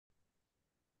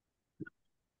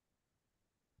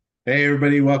Hey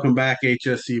everybody, welcome back.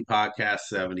 HSC Podcast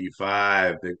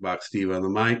 75. Big Box Steve on the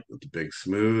mic with the big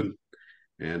smooth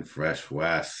and fresh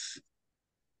Wes.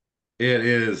 It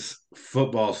is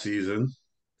football season,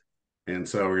 and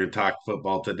so we're going to talk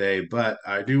football today. But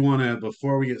I do want to,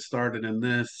 before we get started in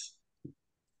this,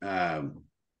 um,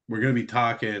 we're going to be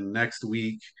talking next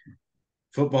week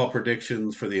football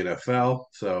predictions for the NFL.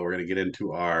 So we're going to get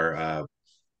into our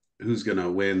who's going to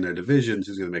win their divisions,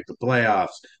 who's going to make the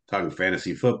playoffs, talking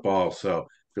fantasy football. So if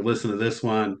you're listening to this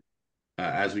one,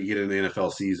 as we get into the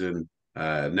NFL season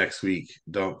next week,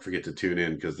 don't forget to tune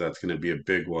in because that's going to be a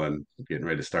big one getting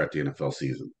ready to start the NFL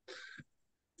season.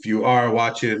 If you are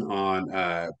watching on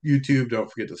YouTube,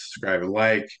 don't forget to subscribe and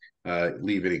like,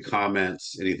 leave any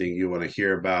comments, anything you want to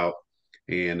hear about.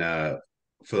 And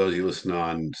for those of you listening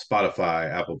on Spotify,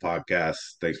 Apple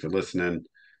Podcasts, thanks for listening.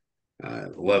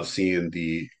 Love seeing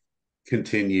the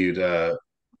continued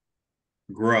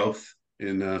growth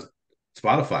in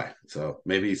Spotify. So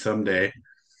maybe someday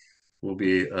will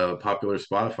be a popular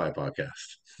Spotify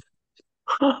podcast.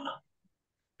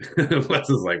 Wes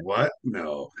is like, what?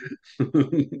 No.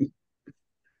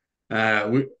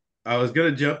 We, I was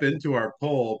gonna jump into our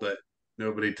poll, but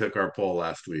nobody took our poll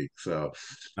last week. So,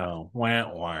 Oh,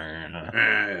 wah,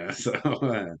 wah.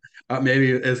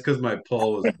 maybe it's because my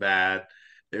poll was bad.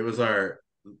 It was our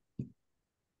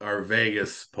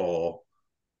Vegas poll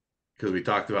because we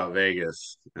talked about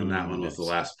Vegas, and that one was the Yes.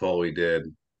 last poll we did.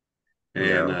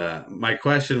 And Yeah. my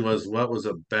question was, what was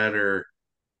a better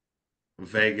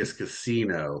Vegas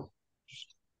casino,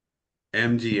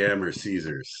 MGM or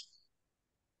Caesars?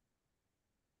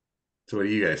 So what do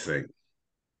you guys think?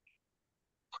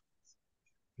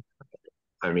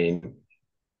 I mean,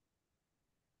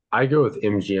 I go with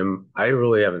MGM. I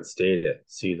really haven't stayed at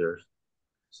Caesars,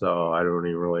 so I don't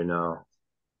even really know.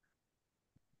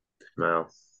 No.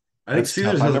 I think That's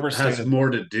Caesars tough. I never stayed has at, more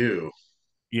to do,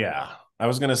 yeah. I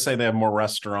was gonna say they have more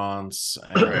restaurants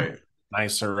and right?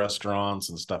 nicer restaurants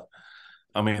and stuff.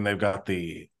 I mean, they've got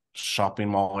the shopping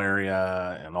mall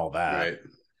area and all that. Right.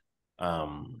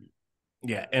 Um,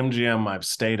 yeah, MGM I've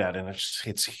stayed at and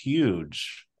it's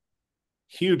huge,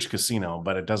 huge casino,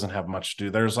 but it doesn't have much to do.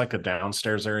 There's like a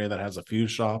downstairs area that has a few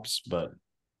shops, but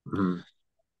Mhm.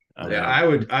 I Yeah,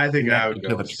 mean, I think I would connected go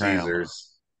to the with tram. Caesars.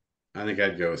 I think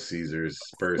I'd go with Caesars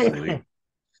personally,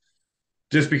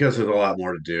 just because there's a lot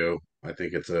more to do. I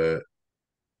think it's a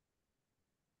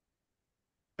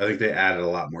I think they added a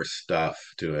lot more stuff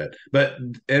to it. But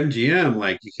MGM,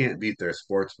 like you can't beat their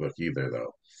sports book either,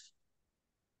 though.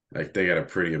 Like they got a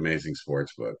pretty amazing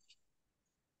sports book.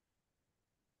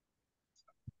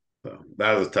 So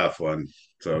that was a tough one.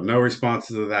 So no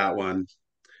responses to that one.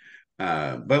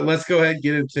 But let's go ahead and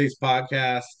get into today's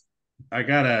podcast. I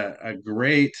got a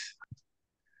great,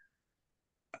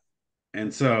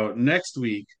 and so next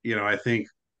week, I think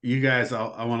you guys,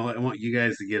 I want you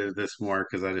guys to get into this more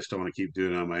because I just don't want to keep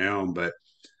doing it on my own. But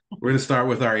we're going to start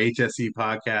with our HSC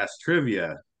podcast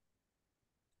trivia.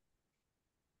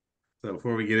 So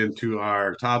before we get into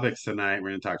our topics tonight, we're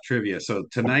going to talk trivia. So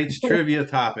tonight's trivia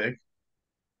topic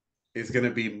is going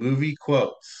to be movie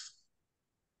quotes.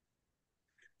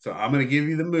 So I'm going to give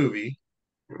you the movie,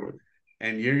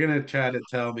 and you're going to try to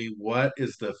tell me what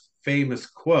is the famous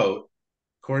quote,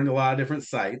 according to a lot of different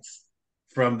sites,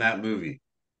 from that movie.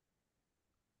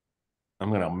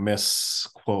 I'm gonna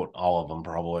misquote all of them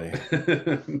probably.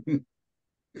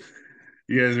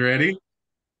 You guys ready?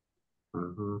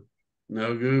 Mhm.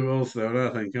 No Googles, no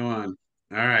nothing. Come on.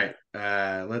 All right.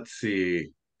 Let's see.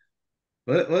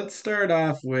 Let's start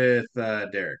off with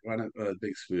Derek. Why not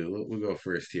Big Smooth? We'll go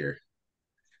first here.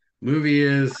 Movie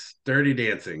is Dirty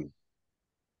Dancing.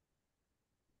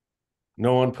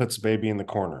 No one puts baby in the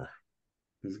corner.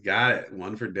 Who's got it?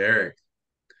 One for Derek.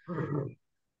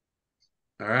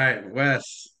 All right,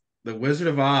 Wes. The Wizard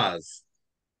of Oz.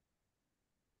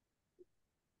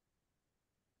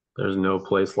 There's no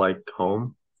place like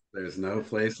home. There's no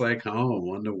place like home.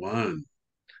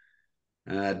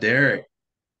 1-1. Derek.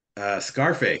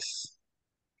 Scarface.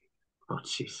 Oh,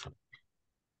 jeez.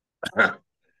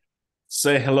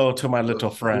 Say hello to my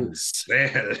little Ooh, friends. say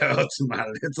hello to my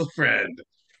little friend.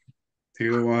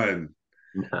 2-1.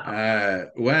 No,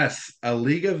 Wes. A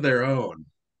League of Their Own.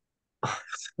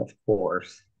 of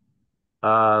course.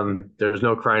 There's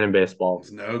no crying in baseball.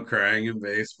 There's no crying in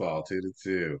baseball.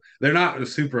 2-2. They're not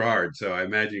super hard, so I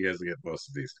imagine you guys will get most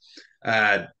of these.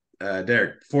 Uh,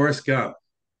 Derek, Forrest Gump.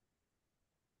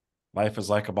 Life is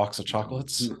like a box of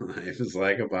chocolates. Life is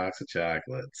like a box of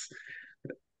chocolates.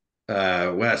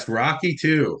 Wes, Rocky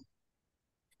 2.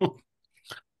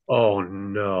 Oh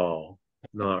no,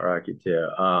 not Rocky too.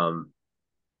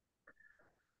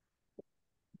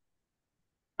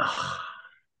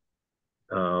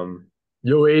 Um,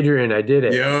 Yo, Adrian, I did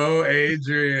it. Yo,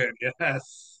 Adrian.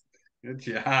 Yes. Good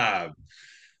job.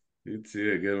 You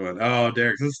too. Good one. Oh,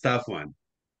 Derek, this is a tough one.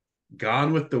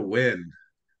 Gone with the Wind.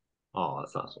 Oh,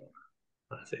 that's not so.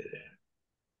 That's it.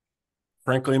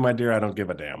 Frankly, my dear, I don't give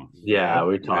a damn. Yeah, Yep.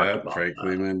 we talked Yep. about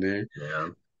Frankly, that. my dear. Yeah.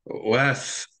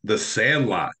 Wes, The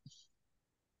Sandlot.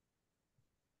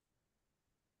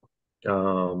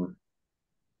 Um,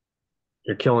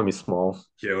 you're killing me, Smalls.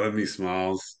 Killing me,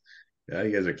 Smalls. Yeah,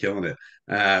 you guys are killing it.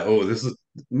 This is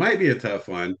might be a tough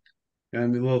one.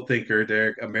 I'm a little thinker,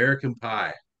 Derek. American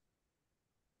Pie.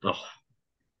 Oh,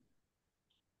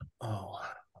 Oh,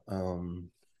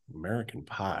 American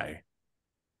Pie.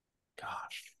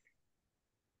 Gosh,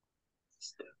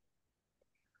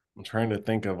 I'm trying to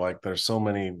think of like there's so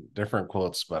many different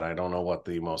quotes, but I don't know what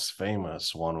the most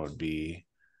famous one would be.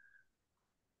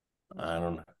 I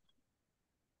don't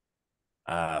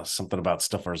know. Something about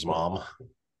Stifler's mom.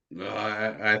 No,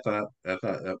 I thought.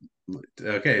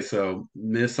 Okay, so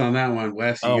miss on that one,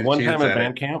 Wes. You get a One time chance at at it.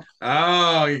 band camp.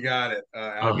 Oh, you got it.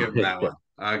 I'll oh, give him that one.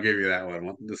 I'll give you that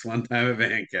one. This one time at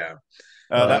Van Cap.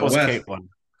 That was Wes. Kate one.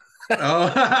 Oh,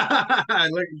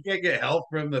 look, you can't get help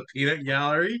from the peanut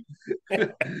gallery.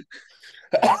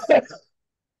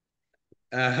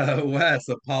 Wes,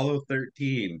 Apollo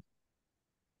 13.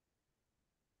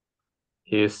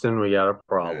 Houston, we got a No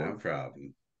problem.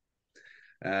 problem.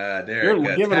 You're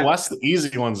Derek, giving Wes the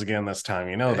easy ones again this time.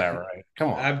 You know that, right?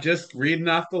 Come on. I'm just reading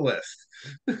off the list.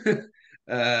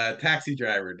 Taxi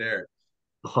driver, Derek.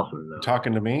 Oh You no,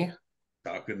 talking to me?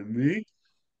 Talking to me.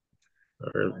 I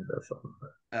really missed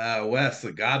something. Wes,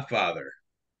 the Godfather.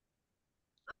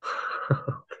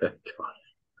 Okay,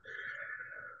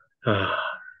 God.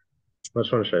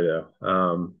 Which one should I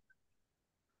do?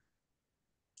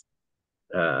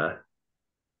 Uh,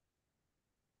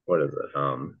 what is it?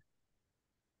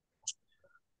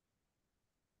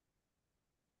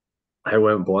 I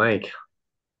went blank.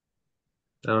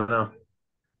 I don't know.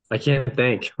 I can't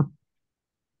think. All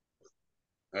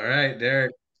right,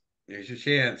 Derek, here's your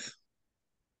chance.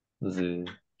 Z.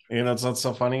 You know, it's not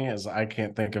so funny as I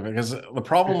can't think of it because the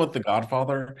problem with The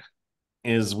Godfather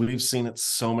is we've seen it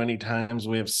so many times.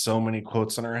 We have so many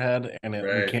quotes in our head, and we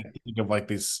Right. can't think of like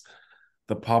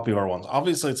the popular ones.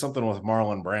 Obviously, it's something with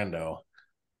Marlon Brando.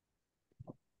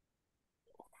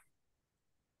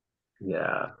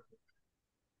 Yeah,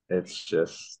 it's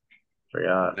just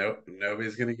forgot. Nope,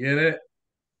 nobody's gonna get it.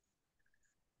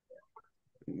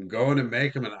 I'm going to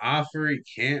make him an offer he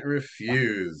can't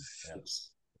refuse. Yes.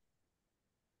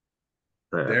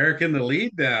 Yeah. Derek in the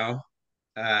lead now.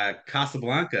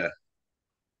 Casablanca.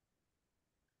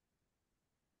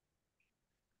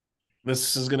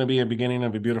 This is going to be a beginning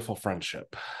of a beautiful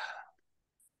friendship.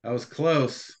 That was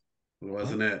close,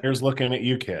 wasn't it? Here's looking at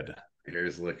you, kid.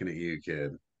 Here's looking at you,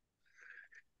 kid.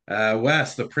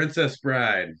 Wes, the Princess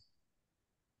Bride.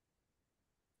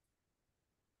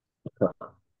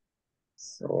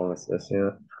 So what is this?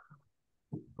 Yeah.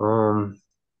 Um.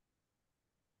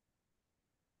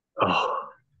 Oh,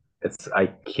 it's I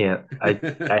can't.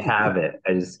 I have it.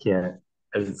 I just can't.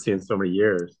 I haven't seen it in so many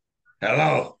years.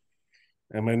 Hello.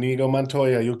 And Inigo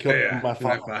Montoya, you killed Yeah, my my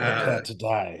father. Prepare father. to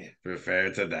die.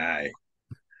 Prepare to die.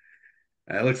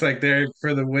 It looks like Derek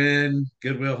for the win.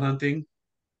 Goodwill Hunting.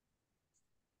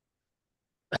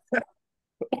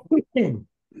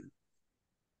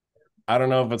 I don't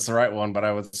know if it's the right one, but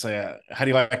I would say, how do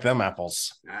you like them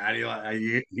apples? How do you like?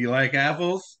 You like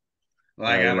apples? Well,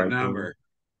 I Yeah, you got a like them. number.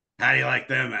 How do you like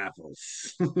them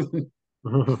apples?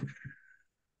 All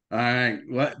right,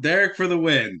 what Derek for the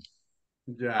win?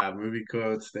 Good job. Movie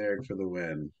quotes. Derek for the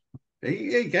win. Hey,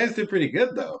 you guys did pretty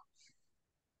good though.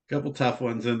 Couple tough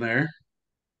ones in there.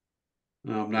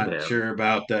 I'm not Yeah. sure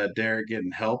about Derek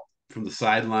getting help from the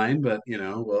sideline, but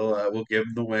we'll give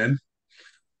him the win.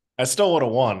 I still would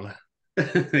have won.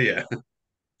 Yeah,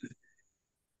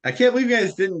 I can't believe you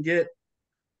guys didn't get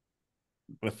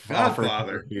With offer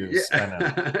Godfather. Yeah, confused. I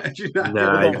know. did you not No, get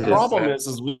Well, I the just problem Godfather?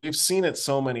 is we've seen it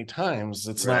so many times.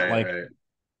 It's not Right, like right.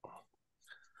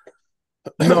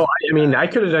 no. I mean, I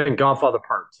could have done Godfather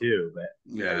Part Two, but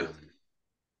Yeah, you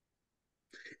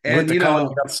went and to college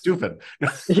and got stupid.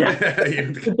 yeah,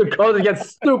 the colors get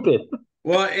stupid.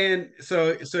 well, and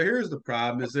so here's the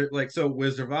problem: is there like so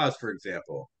Wizard of Oz, for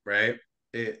example, right?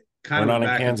 It kind We're of went not in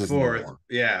back and Kansas forth. anymore.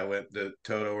 Yeah, with the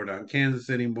Toto, we're not in Kansas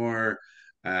anymore.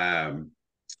 Um,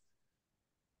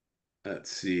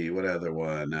 let's see, what other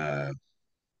one?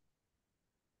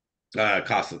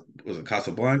 Casa was it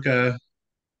Casablanca?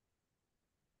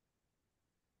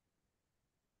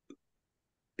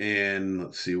 And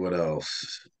let's see what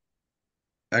else.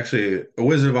 Actually, A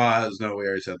Wizard of Oz. No, we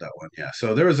already said that one. Yeah.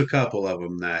 So there was a couple of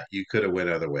them that you could have went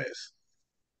other ways,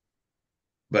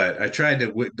 but I tried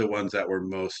to the ones that were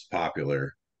most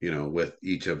popular. With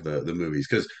each of the movies,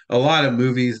 because a lot of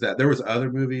movies that there was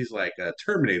other movies like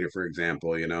Terminator, for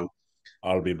example.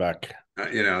 I'll be back.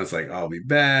 It's like I'll be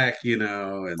back.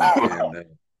 And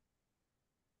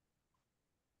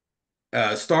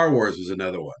Star Wars was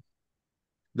another one.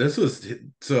 This was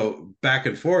so back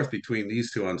and forth between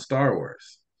these two on Star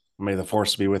Wars. May the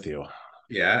force be with you.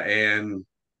 Yeah, and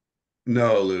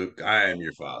no, Luke, I am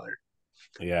your father.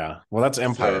 Yeah. Well, that's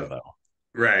Empire, So though.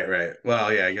 right, right.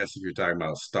 Well, yeah, I guess if you're talking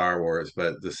about Star Wars,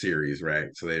 but the series, right?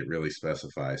 So they didn't really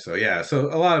specify. So yeah,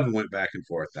 so a lot of them went back and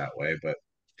forth that way, but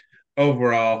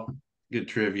overall, good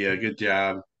trivia, good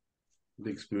job.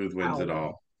 Big Smooth wins it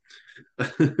Ow. all.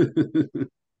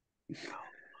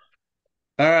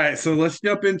 All right, so let's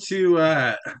jump into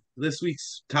this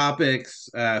week's topics.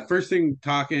 First thing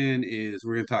talking is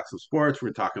we're going to talk some sports. We're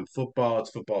talking football.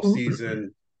 It's football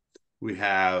season. We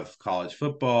have college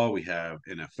football. We have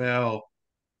NFL.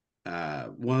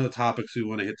 One of the topics we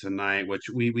want to hit tonight, which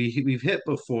we've hit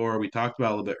before, we talked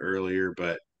about a little bit earlier,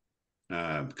 but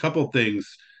a couple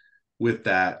things with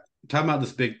that. Talking about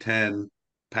this Big Ten,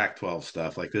 Pac-12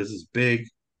 stuff. Like this is big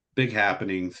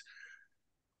happenings.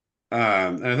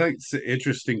 And I think it's an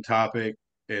interesting topic.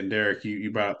 And Derek, you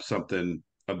brought up something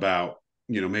about,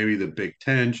 maybe the Big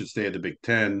Ten should stay at the Big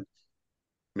Ten,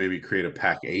 maybe create a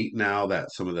Pac-8 now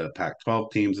that some of the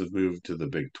Pac-12 teams have moved to the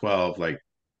Big 12. Like,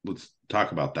 let's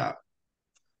talk about that.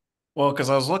 Well, because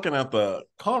I was looking at the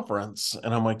conference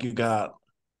and I'm like, you got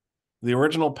the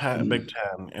original Big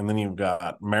Ten, and then you've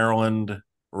got Maryland,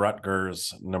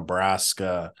 Rutgers,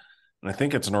 Nebraska, and I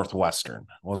think it's Northwestern.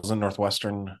 Wasn't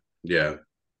Northwestern? Yeah.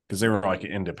 Because they were like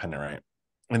independent, right?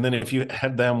 And then if you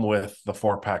had them with the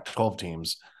 4 Pac-12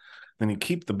 teams, then you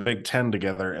keep the Big Ten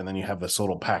together, and then you have this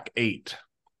little Pac-8.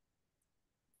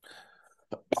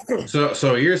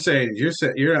 So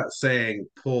you're not saying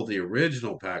pull the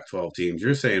original Pac-12 teams.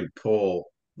 You're saying pull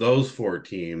those 4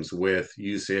 teams with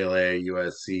UCLA,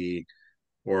 USC,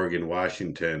 Oregon,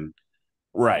 Washington.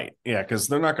 Right. Yeah, because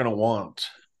they're not going to want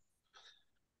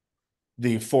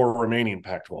the 4 remaining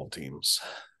Pac-12 teams.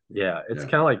 Yeah, Yeah. it's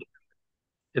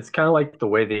kind of like the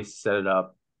way they set it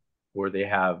up, where they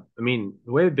have. I mean,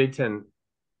 the way the Big Ten,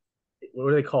 what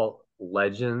do they call it?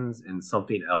 Legends and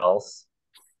something else?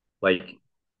 Like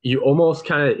you almost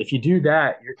kind of, if you do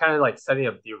that, you're kind of like setting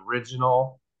up the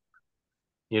original,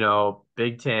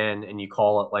 Big Ten, and you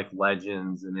call it like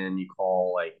Legends, and then you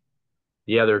call like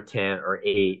the other 10 or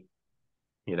 8,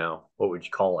 what would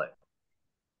you call it?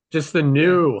 Just the Yeah.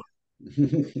 new,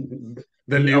 The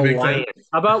the new Big Ten. alliance.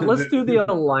 How about let's do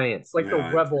the alliance, like the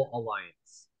Yeah. Rebel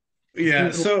Alliance. Let's do Yeah. it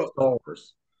like So Star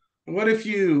Wars. what if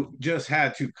you just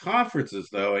had 2 conferences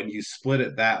though, and you split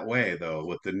it that way though,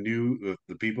 with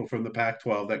the people from the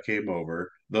Pac-12 that came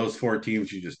over, those 4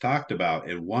 teams you just talked about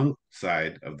in one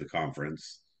side of the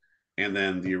conference, and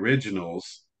then the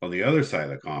originals on the other side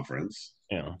of the conference.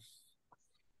 Yeah.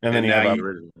 And then And you now have a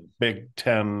you Big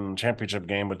Ten championship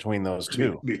game between those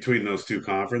two. between those 2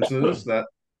 conferences, that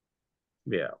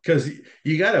Yeah. because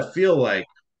you got to feel like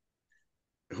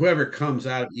whoever comes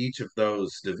out of each of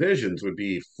those divisions would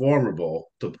be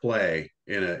formidable to play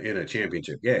in a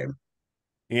championship game.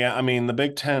 Yeah, I mean, the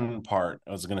Big Ten part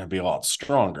is going to be a lot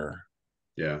stronger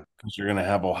Yeah. because you're going to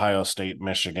have Ohio State,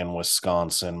 Michigan,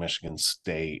 Wisconsin, Michigan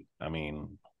State. I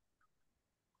mean,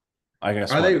 I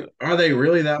guess Are they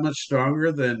really that much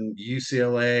stronger than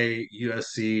UCLA,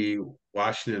 USC,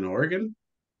 Washington, Oregon?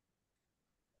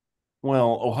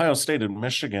 well, Ohio State and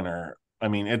Michigan are, I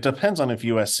mean, it depends on if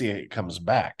USC comes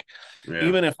back. Yeah.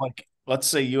 Even if, like, let's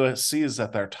say USC is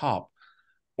at their top,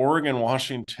 Oregon,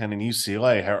 Washington, and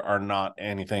UCLA are not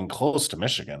anything close to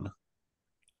Michigan,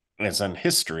 as in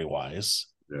history wise.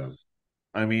 Yeah.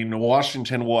 I mean,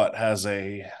 Washington, what has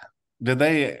a did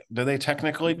they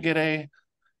technically get a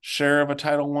share of a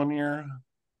title one year?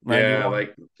 Yeah, 91?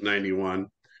 like 91.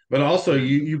 But also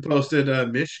you posted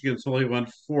Michigan's only won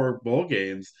 4 bowl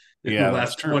games in the Yeah,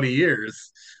 that's last true. 20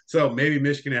 years. So maybe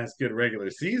Michigan has good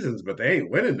regular seasons, but they ain't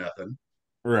winning nothing.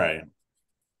 Right.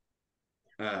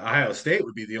 Ohio State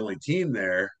would be the only team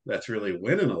there that's really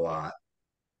winning a lot.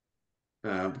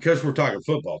 Because we're talking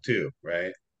football too,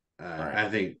 right? Right. I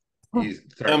think you I start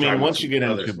mean, talking about once you some get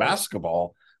other into sports,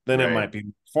 basketball, then it right? might be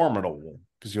formidable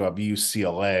because you have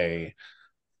UCLA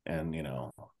and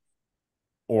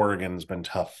Oregon's been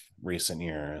tough recent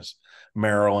years.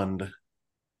 Maryland,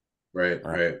 Right,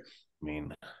 right? right. I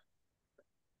mean,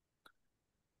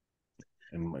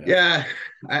 and Yeah,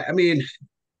 I mean,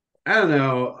 I don't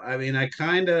know. I mean, I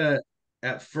kind of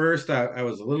at first I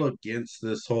was a little against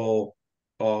this whole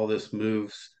all this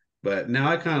moves, but now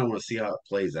I kind of want to see how it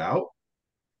plays out,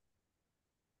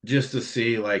 just to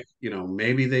see, like,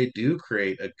 maybe they do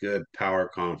create a good power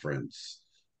conference.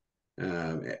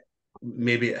 Um,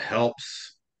 Maybe it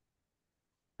helps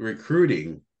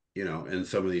recruiting, in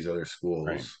some of these other Right.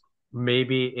 schools.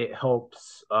 Maybe it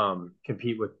helps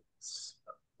compete with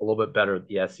a little bit better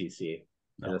the SEC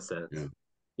in No. a sense. Yeah.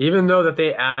 Even though that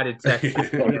they added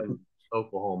Texas and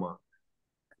Oklahoma.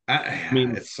 I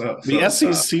mean, It's so the tough.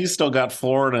 SEC still got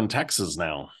Florida and Texas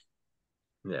now.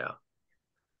 Yeah.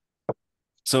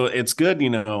 So it's good,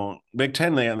 Big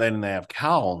Ten, they have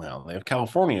Cal now. They have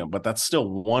California, but that's still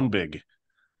one big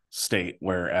state,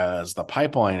 whereas the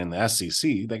pipeline in the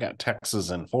SEC, they got Texas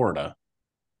and Florida.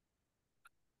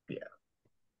 Yeah.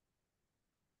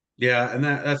 Yeah, and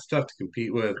that's tough to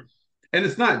compete with. And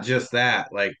it's not just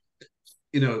that, like,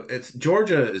 it's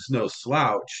Georgia is no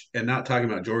slouch, and not talking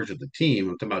about Georgia the team,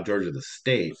 I'm talking about Georgia the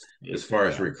state as far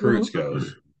as Yeah. recruits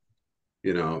goes.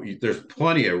 There's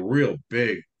plenty of real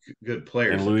big good And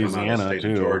players that come out of the Louisiana state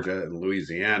of too. Georgia and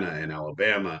Louisiana and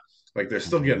Alabama. Like, they're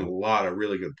still getting a Mhm. lot of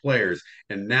really good players.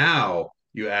 And now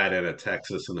you add in a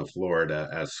Texas and a Florida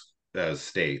as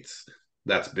states.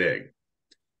 That's big.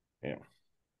 Yeah.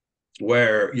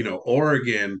 Where,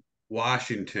 Oregon,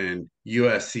 Washington,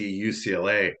 USC,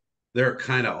 UCLA, they're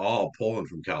kind of all pulling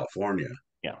from California.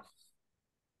 Yeah.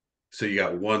 So you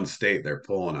got one state they're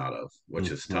pulling out of, which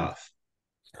is Mhm. tough.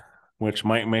 Which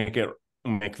might make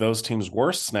those teams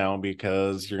worse now,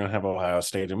 because you're going to have Ohio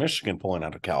State and Michigan pulling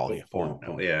out of California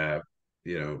now.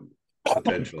 Yeah,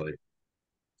 potentially.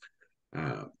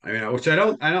 I mean, which I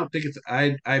don't think it's.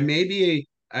 I maybe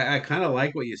I kind of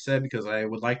like what you said, because I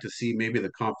would like to see maybe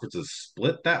the conferences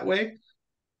split that way.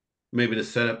 Maybe to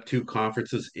set up two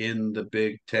conferences in the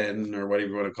Big Ten, or whatever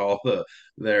you want to call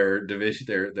their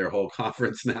division, their whole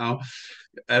conference now.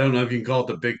 I don't know if you can call it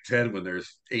the Big Ten when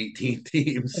there's 18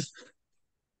 teams,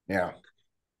 Yeah.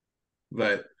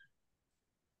 but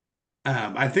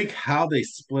I think how they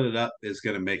split it up is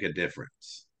going to make a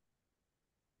difference.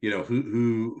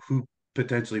 Who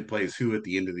potentially plays who at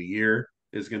the end of the year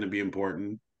is going to be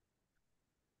important.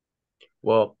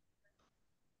 Well,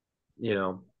 you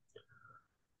know,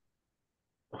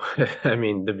 I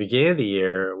mean, the beginning of the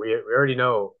year, we already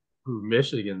know who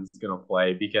Michigan's going to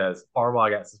play because Harbaugh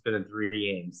got suspended 3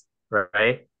 games,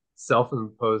 right?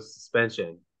 Self-imposed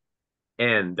suspension.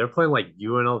 And they're playing like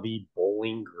UNLV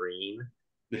Bowling Green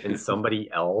and somebody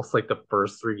else like the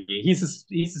first 3 games.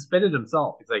 He suspended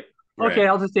himself. He's like, okay, Right.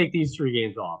 I'll just take these 3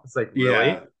 games off. It's like, Yeah.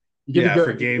 really? You get to Yeah. go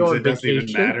For you games, go it on doesn't even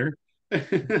vacation? matter.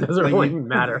 Doesn't Like really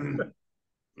matter.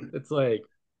 It's like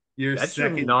your that's your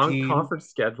second team non-conference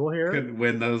schedule here. couldn't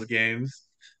win those games.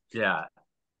 Yeah.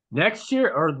 Next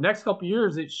year or next couple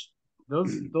years,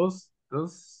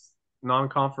 those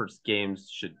non-conference games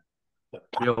should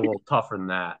be a little tougher than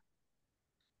that.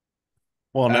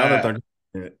 Well, now that Uh,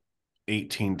 they're at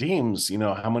 18 teams,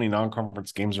 how many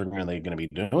non-conference games are they going to be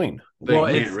doing? they Well,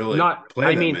 can't it's really not. play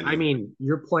I that mean, many.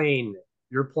 you're playing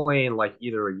like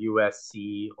either a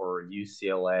USC or a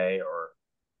UCLA or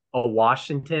a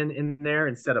Washington in there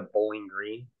instead of Bowling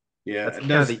Green. That's Yeah.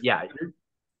 kind of the yeah.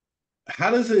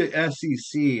 How does the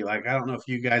SEC, like, I don't know if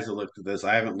you guys have looked at this.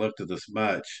 I haven't looked at this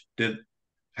much.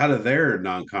 How do their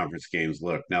non-conference games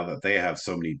look now that they have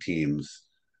so many teams?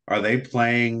 Are they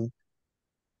playing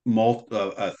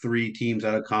three teams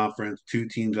out of conference, two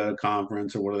teams out of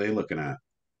conference, or what are they looking at?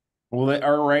 Well, they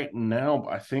are right now,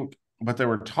 I think, but they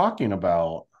were talking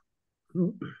about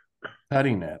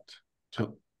cutting it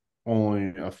to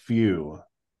only a few,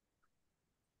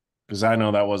 because I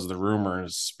know that was the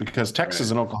rumors, because Texas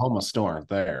Right. and Oklahoma still aren't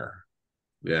there.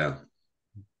 Yeah.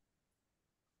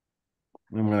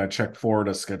 I'm going to check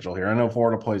Florida's schedule here. I know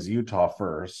Florida plays Utah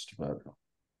first, but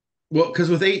Well, because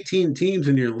with 18 teams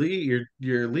in your league,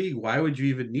 why would you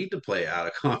even need to play out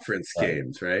of conference right.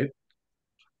 games, right?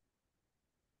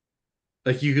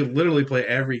 Like, you could literally play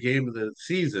every game of the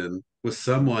season with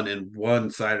someone in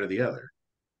one side or the other.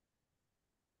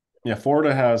 Yeah,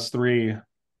 Florida has 3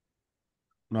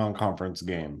 non-conference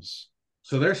games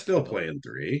So they're still playing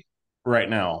three, right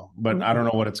now, but I don't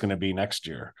know what it's going to be next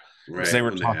year, because they right? were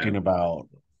When they talking add. about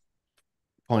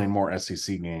playing more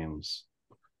SEC games.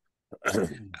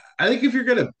 I think if you're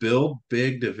going to build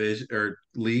big division or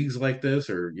leagues like this,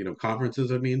 or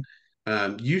conferences, I mean,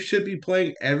 you should be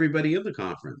playing everybody in the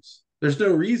conference. There's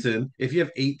no reason, if you have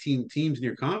 18 teams in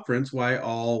your conference, why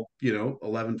all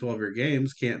 11, 12 of your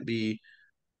games can't be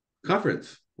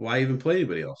conference. Why even play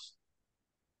anybody else?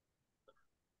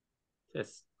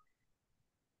 Just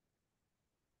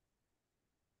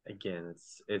again,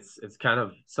 it's kind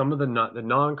of some of the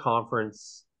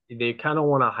non-conference. They kind of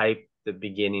want to hype the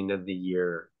beginning of the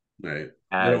year Right.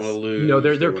 They don't want to as lose.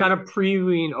 They they're want kind of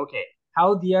previewing. Okay,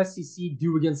 how the SEC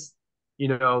do against you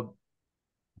know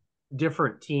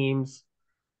different teams.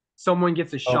 Someone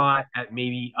gets a Oh, shot at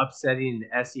maybe upsetting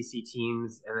the SEC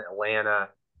teams in Atlanta.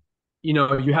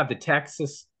 You have the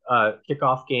Texas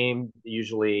kickoff game.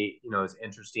 Usually, is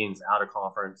interesting. It's out of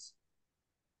conference.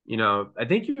 I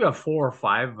think you have 4 or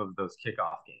 5 of those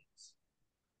kickoff games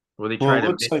where they well, try it to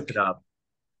looks mix like it up.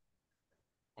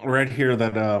 right here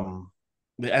that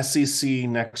the SEC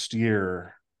next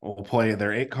year will play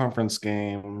their 8 conference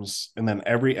games, and then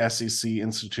every SEC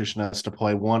institution has to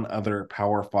play one other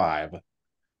Power Five.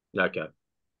 Okay,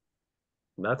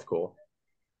 that's cool.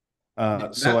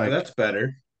 So like, that's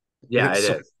better. Yeah, it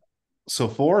so, is. so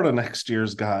Florida next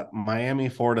year's got Miami,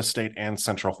 Florida State, and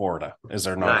Central Florida is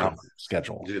their non-conference Nice.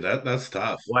 schedule, Dude, that's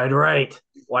tough. Wide right.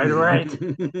 Wide right.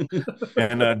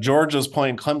 and Georgia's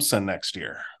playing Clemson next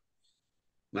year.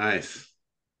 Nice.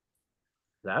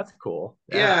 That's cool.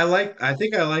 Yeah, Yeah. I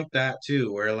think I like that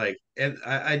too, where like and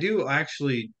I do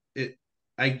actually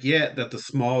I get that the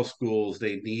small schools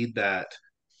they need that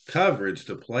coverage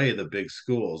to play the big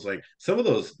schools. Like some of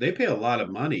those they pay a lot of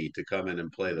money to come in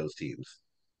and play those teams.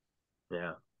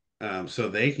 Yeah. So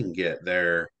they can get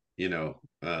their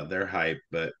hype,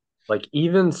 but Like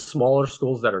even smaller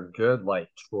schools that are good, like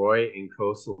Troy and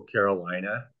Coastal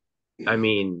Carolina. I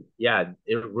mean, yeah,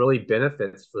 it really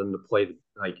benefits for them to play.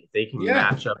 Like if they can yeah,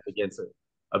 match up against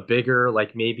a bigger,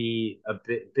 like maybe a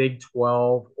Big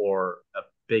 12 or a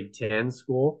Big 10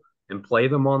 school and play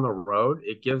them on the road,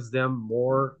 it gives them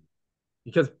more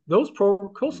because those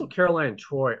Coastal Carolina and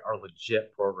Troy are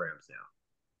legit programs now.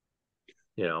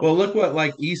 You know, well, look what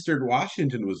like Eastern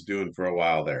Washington was doing for a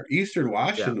while there. Eastern yeah.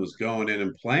 Washington was going in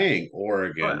and playing Oh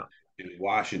Oregon yeah. and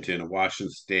Washington and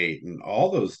Washington State and all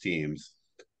those teams,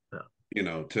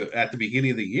 Yeah. to at the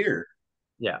beginning of the year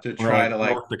Yeah. to Or try like to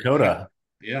like North Dakota.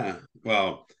 yeah.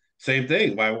 Well, same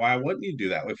thing. Why wouldn't you do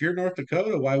that? If you're North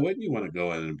Dakota, why wouldn't you want to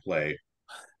go in and play?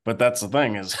 But that's the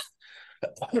thing is,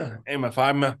 if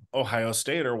I'm Ohio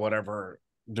State or whatever,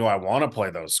 do I want to play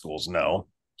those schools? No,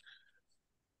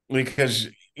 because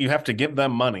you have to give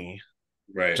them money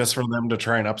Right. just for them to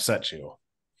try and upset you.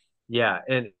 Yeah,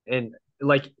 and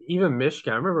like even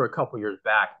Michigan, I remember a couple years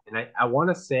back, and I want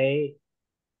to say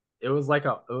it was like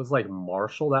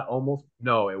Marshall that almost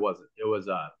no, it wasn't. It was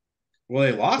Well,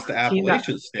 they lost to a team that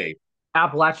Appalachian State.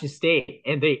 Appalachian State,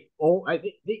 and they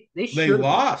They should have beat them.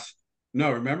 lost.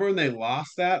 No, remember when they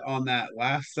lost that on that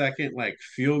last second like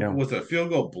field Yeah. was a field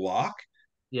goal block?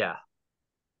 Yeah,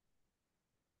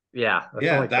 yeah, something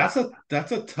Yeah, like that.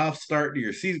 that's a tough start to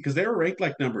your season because they were ranked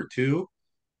like number 2.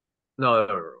 No, no,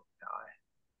 no, no.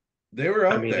 They were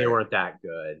I up mean they there. weren't that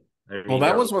good. I Well, mean that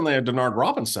they're was when they had Denard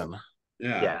Robinson.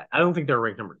 Yeah. yeah. I don't think they're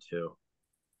ranked number 2.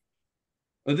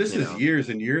 But this You is know, years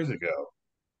and years ago.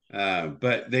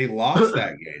 But they lost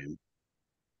that game.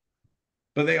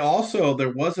 But there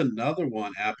was another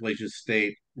one, Appalachian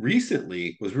State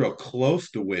recently was real close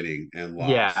to winning and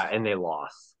yeah, lost. and they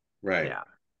lost. Right. Yeah,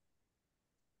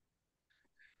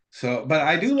 So, but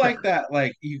I it's do like that,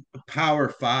 like Power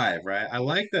Five, right? I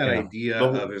like that Yeah. idea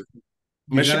But of it.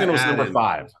 You got to Michigan was add number in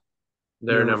 5.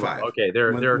 they're number number five okay.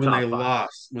 They're when they top 5.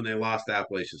 lost to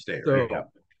Appalachian State, right? Yeah. So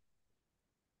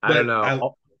I don't But know. I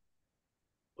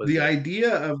Was the it?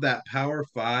 idea of that Power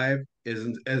Five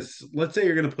isn't as let's say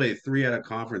you're going to play 3 out of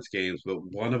conference games, but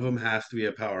one of them has to be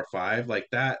a Power Five, like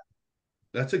that.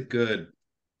 That's a good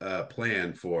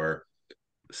plan for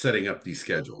setting up these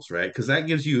schedules, right? Because that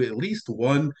gives you at least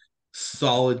one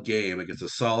solid game against a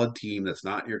solid team that's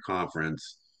not your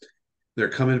conference. They're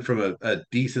coming from a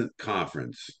decent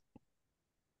conference,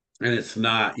 and it's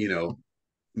not,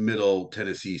 middle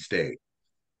Tennessee State.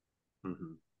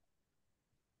 Mhm.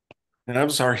 And I'm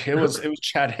sorry, it was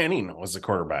Chad Henning was the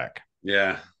quarterback.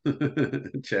 Yeah.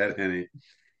 Chad Henne.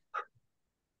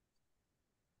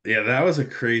 Yeah, that was a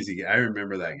crazy. I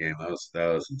remember that game. That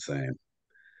was insane.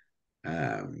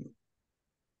 Um,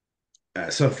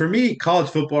 so for me, college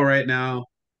football right now,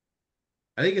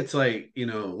 I think it's like,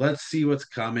 let's see what's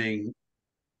coming.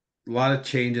 A lot of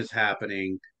changes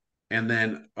happening. And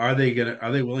then are they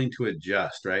willing to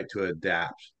adjust, right? To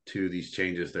adapt to these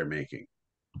changes they're making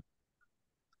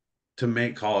to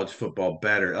make college football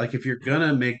better. Like if you're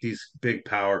gonna make these big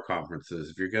power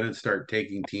conferences, if you're gonna start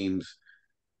taking teams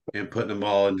and putting them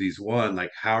all in these one,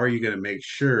 like how are you gonna make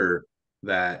sure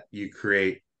that you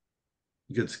create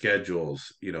good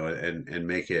schedules, and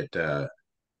make it kind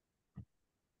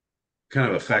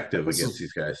of effective This against is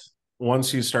these guys.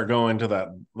 once you start going to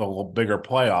the little bigger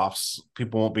playoffs,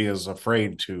 people won't be as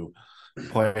afraid to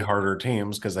play harder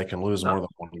teams because they can lose more than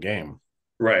one game.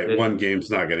 Right. One game's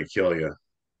not going to kill you.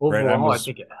 Overall, I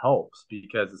think it helps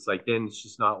because it's like then it's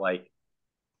just not like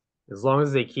as long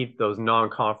as they keep those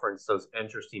non-conference, those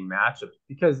interesting matchups,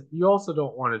 because you also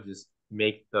don't want to just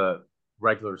make the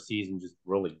regular season just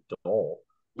really dull.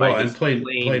 Well, and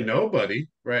play nobody,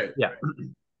 right? Yeah.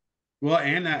 Well,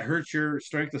 and that hurts your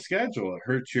strength of schedule. It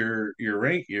hurts your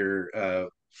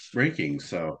rankings.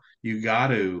 So you got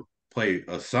to play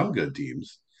some good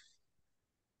teams.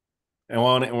 And I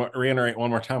want to reiterate one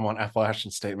more time on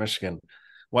Appalachian State, Michigan.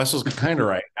 Wes was kind of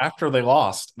right. After they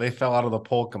lost, they fell out of the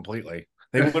poll completely.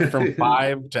 They went from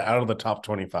 5 to out of the top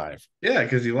 25. Yeah,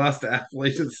 because you lost to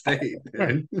Appalachian State.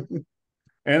 And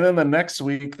then the next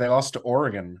week they lost to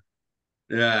Oregon.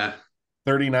 Yeah.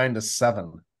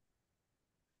 39-7.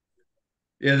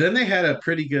 Yeah, then they had a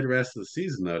pretty good rest of the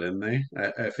season, though, didn't they?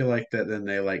 I feel like that then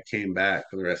they came back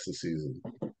for the rest of the season.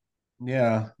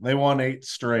 Yeah, they won 8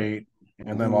 straight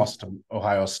and then lost to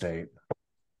Ohio State.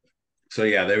 So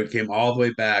yeah, they came all the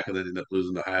way back and then ended up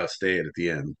losing to Ohio State at the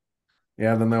end.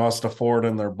 Yeah, then they lost to Ford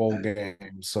in their bowl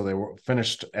game, so they were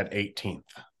finished at 18th,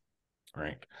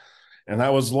 right? And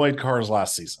that was Lloyd Carr's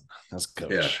last season as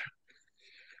coach.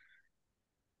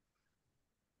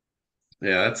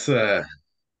 Yeah, that's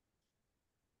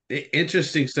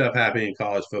interesting stuff happening in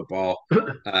college football.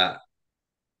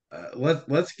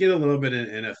 Let's get a little bit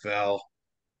in NFL.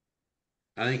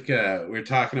 I think we're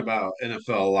talking about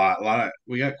NFL a lot.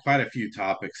 We got quite a few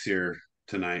topics here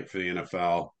tonight for the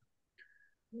NFL.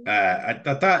 I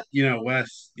thought,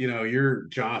 Wes, your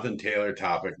Jonathan Taylor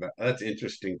topic, that's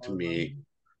interesting to me.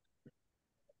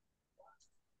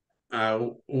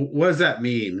 What does that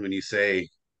mean when you say,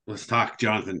 let's talk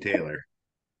Jonathan Taylor?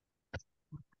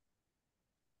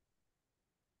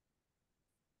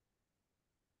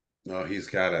 Oh, he's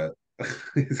got a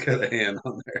he's got a hand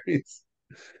on there.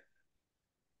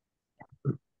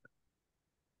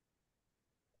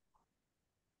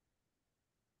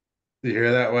 Do you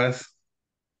hear that, Wes?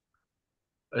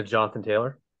 Jonathan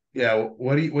Taylor. Yeah.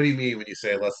 What do you mean when you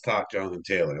say let's talk Jonathan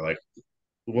Taylor? Like,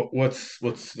 what's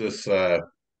this?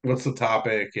 What's the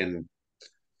topic, and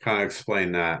kind of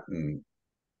explain that and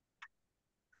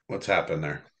what's happened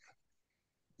there.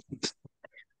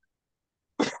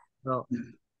 Well,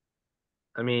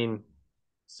 I mean,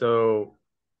 so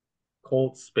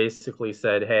Colts basically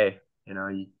said, "Hey,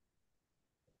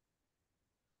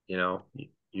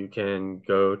 you can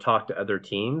go talk to other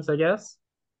teams, I guess."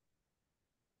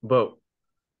 But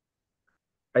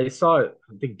I saw,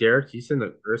 I think Derek, you sent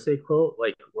the Ursay quote,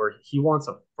 like where he wants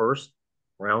a first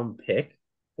round pick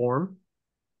for him.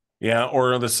 Yeah,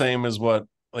 or the same as what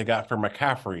they got for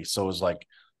McCaffrey. So it was like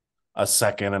a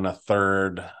second and a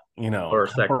third, Or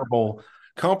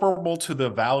comparable to the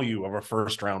value of a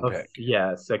first round pick.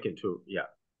 Yeah, second to, yeah.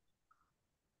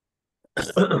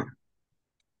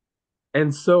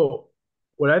 And so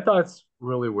what I thought's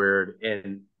really weird,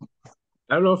 and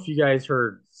I don't know if you guys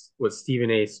heard what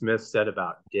Stephen A. Smith said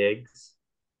about Diggs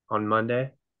on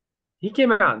Monday. He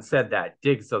came out and said that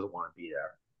Diggs doesn't want to be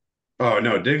there. Oh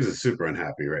no, Diggs is super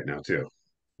unhappy right now too.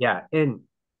 Yeah, and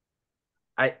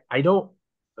I don't,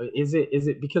 is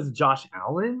it because of Josh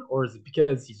Allen, or is it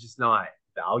because he's just not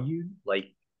valued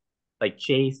like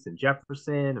Chase and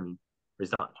Jefferson? I mean, or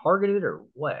he's not targeted, or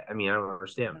what? I mean, I don't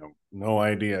understand. No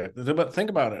idea. But think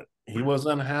about it. He was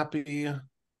unhappy in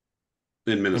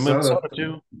Minnesota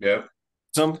too. Yep.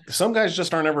 Some guys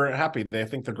just aren't ever happy. They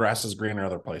think the grass is greener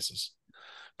other places.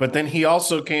 But then he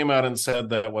also came out and said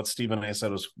that what Stephen A.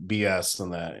 said was BS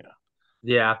and that.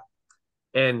 Yeah.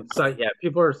 And so, yeah,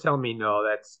 people are telling me, no,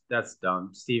 that's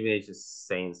dumb. Stephen A. just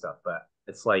saying stuff, but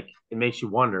it's like, it makes you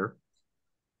wonder.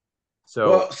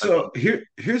 So,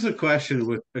 here's a question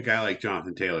with a guy like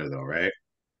Jonathan Taylor, though, right?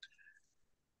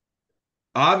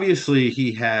 Obviously,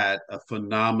 he had a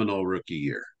phenomenal rookie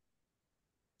year.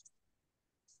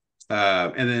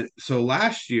 And then, so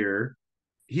last year,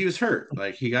 he was hurt.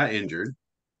 Like, he got injured.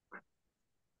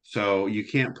 So you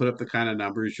can't put up the kind of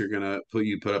numbers you're going to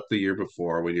put up the year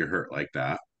before when you're hurt like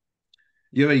that.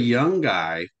 You have a young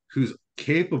guy who's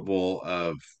capable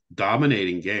of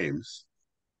dominating games,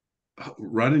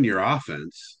 running your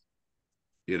offense.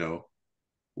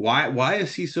 Why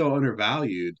is he so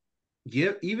undervalued?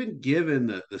 Even given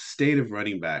the state of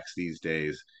running backs these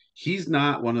days, he's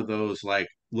not one of those like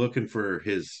looking for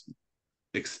his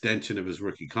extension of his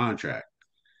rookie contract.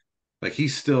 Like,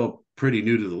 he's still pretty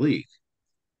new to the league.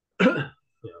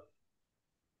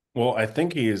 Well, I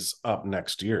think he's up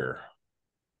next year.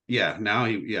 Yeah,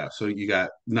 so you got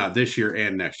not this year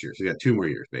and next year. So you got 2 more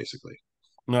years basically.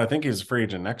 No, I think he's a free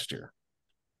agent next year.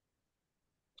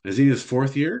 Is he his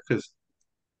 4th year? Because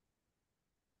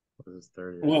Was his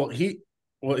third year?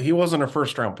 He wasn't a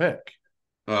first round pick.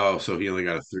 Oh, so he only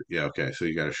got a yeah, okay. So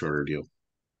you got a shorter deal.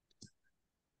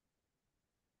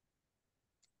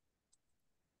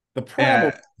 The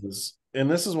problem Yeah, is, and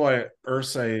this is why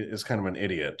Irsay is kind of an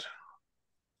idiot.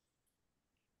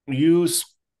 You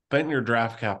spent your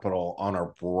draft capital on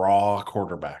a raw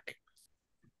quarterback,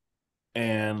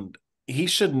 and he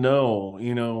should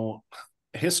know.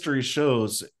 History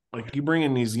shows like you bring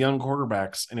in these young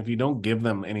quarterbacks, and if you don't give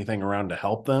them anything around to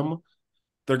help them,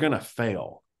 they're gonna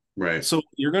fail. right, So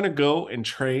you're gonna go and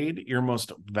trade your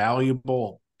most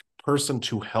valuable person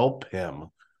to help him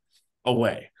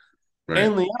away. right.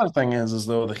 And the other thing is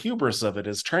though the hubris of it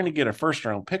is trying to get a first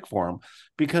round pick for him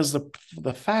because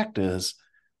the fact is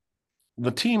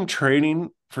the team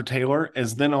trading for Taylor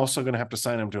is then also going to have to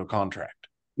sign him to a contract.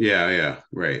 Yeah, yeah,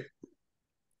 right.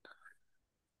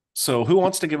 So who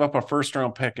wants to give up a first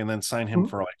round pick and then sign him Mhm.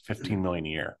 for like 15 million a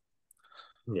year?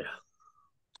 Yeah.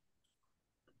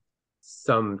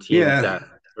 Some teams Yeah. that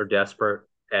are desperate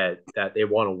at that they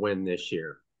want to win this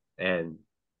year. And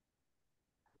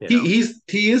He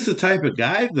is the type of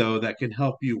guy though that can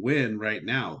help you win right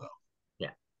now though.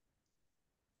 yeah.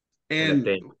 And if And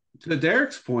they to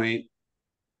Derek's point,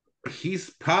 he's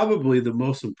probably the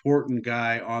most important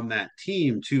guy on that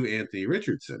team to Anthony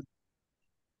Richardson.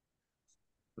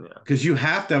 yeah. Because you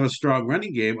have to have a strong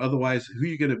running game. Otherwise, who are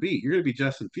you going to be? You're going to be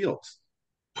Justin Fields.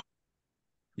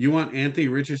 You want Anthony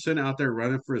Richardson out there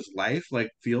running for his life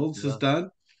like Fields has No, done?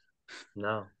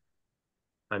 no.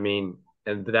 I mean,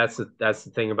 and that's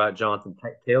the thing about Jonathan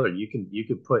Taylor. You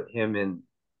could put him in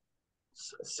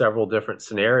several different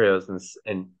scenarios,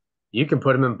 and you can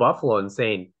put him in Buffalo and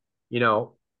saying, you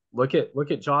know, look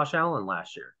at Josh Allen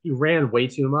last year. He ran way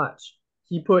too much.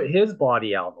 He put his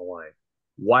body out on the line.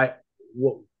 Why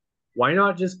wh- why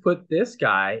not just put this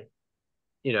guy,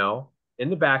 in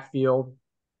the backfield?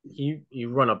 He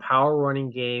run a power running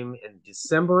game in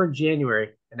December and January,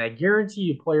 and I guarantee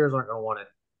you players aren't going to want to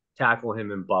tackle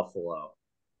him in Buffalo.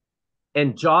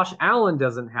 And Josh Allen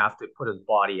doesn't have to put his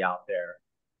body out there,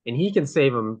 and he can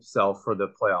save himself for the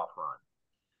playoff run.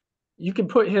 You can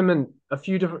put him in a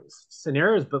few different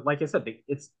scenarios, but like I said,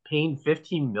 it's paying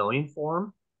 15 million for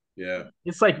him. Yeah.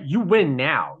 It's like you win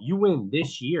now, you win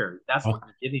this year. That's what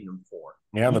you're getting him for.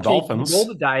 Yeah, the You roll Dolphins.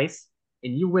 the dice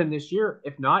and you win this year.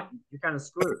 If not, you're kind of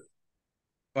screwed.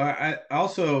 But I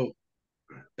also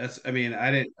I mean,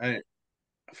 I didn't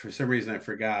for some reason I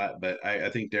forgot, but I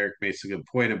think Derek makes a good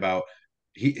point about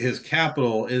his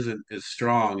capital isn't as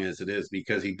strong as it is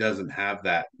because he doesn't have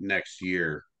that next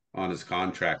year on his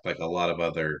contract like a lot of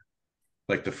other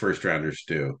like the first rounders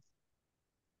do.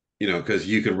 Because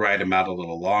you could write him out a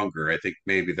little longer. I think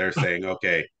maybe they're saying,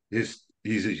 okay,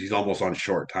 he's almost on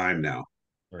short time now,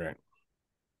 Right.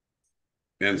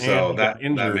 and And so he got that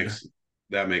injured.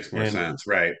 makes more And sense,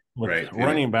 right? with Right.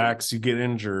 running backs, you get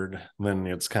injured, then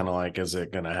it's kind of like, is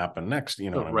it going to happen next? You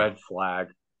know The what I mean? red flag.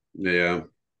 Yeah,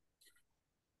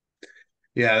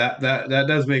 yeah, that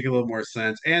does make a little more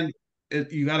sense. And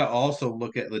you got to also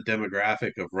look at the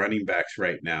demographic of running backs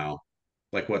right now,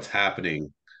 like what's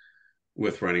happening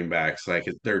with running backs. Like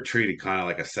they're treated kind of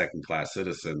like a second class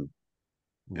citizen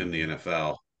in the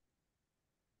NFL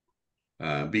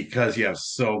because you have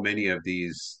so many of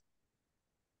these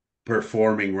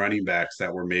performing running backs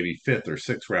that were maybe fifth or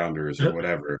sixth rounders or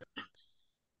whatever.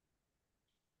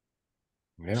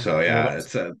 Yeah. So Well, yeah,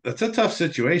 that's a tough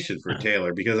situation for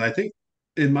Taylor because I think,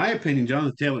 in my opinion,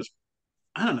 Jonathan Taylor's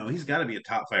I don't know, he's got to be a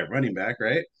top five running back,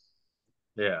 right?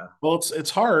 Yeah. well, it's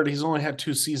hard. He's only had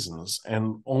 2 seasons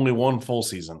and only one full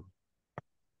season.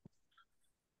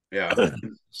 Yeah,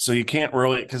 So you can't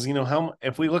really because how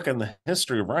if we look in the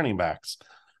history of running backs,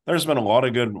 there's been a lot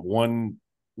of good one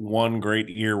great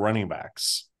year running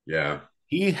backs. yeah,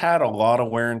 He had a lot of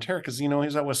wear and tear because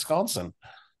he's at Wisconsin.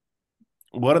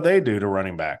 What do they do to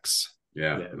running backs?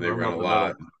 yeah. Yeah. And they Run run a over the lot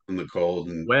middle. in the cold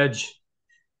and Wedge.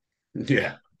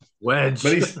 yeah, but Wedge.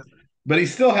 he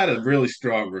still had a really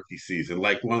strong rookie season,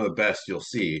 like one of the best you'll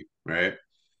see, right?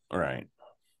 All right.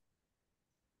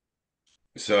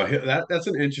 So that's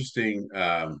an interesting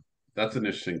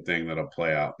thing that'll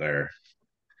play out there.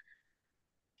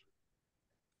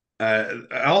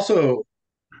 Also,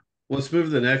 let's move to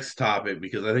the next topic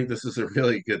because I think this is a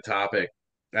really good topic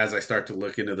as I start to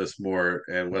look into this more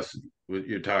and what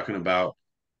you're talking about.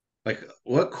 Like,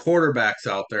 what quarterbacks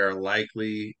out there are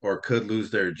likely or could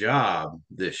lose their job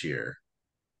this year?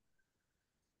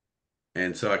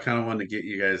 And so I kind of wanted to get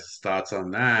you guys' thoughts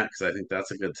on that because I think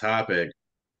that's a good topic.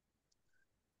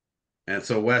 And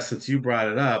so, Wes, since you brought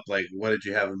it up, like, what did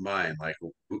you have in mind? Like,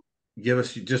 give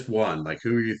us just one. Like,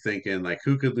 who are you thinking? Like,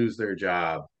 who could lose their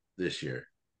job this year?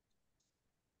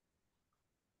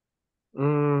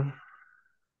 Mm,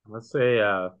 let's say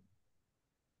I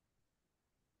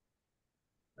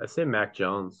say Mac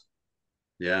Jones.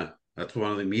 Yeah, that's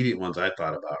one of the immediate ones I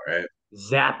thought about, right?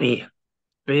 Zappy.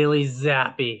 Bailey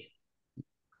Zappy.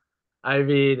 I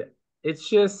mean, it's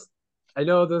just I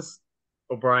know this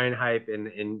O'Brien hype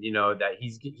and you know that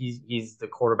he's the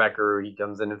quarterback guru. He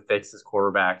comes in and fixes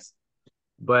quarterbacks,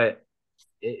 but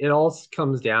it all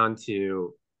comes down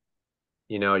to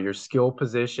your skill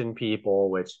position people,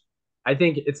 which I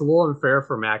think it's a little unfair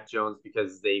for Mac Jones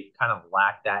because they kind of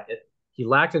lacked that. He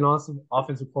lacked an awesome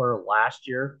offensive quarter last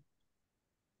year,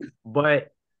 but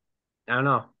I don't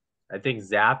know. I think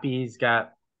Zappy's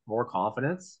got more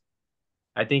confidence.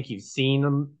 I think you've seen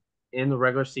him in the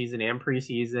regular season and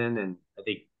preseason, and I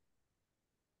think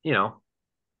you know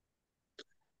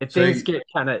So if things get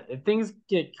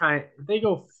if they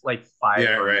go like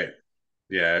yeah, 500, right.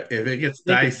 Yeah, if it gets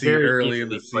they could dicey very early in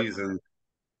the easily put him season,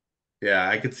 yeah,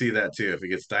 I could see that too. If it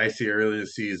gets dicey early in the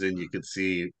season, you could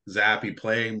see Zappy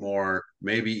playing more,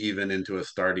 maybe even into a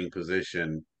starting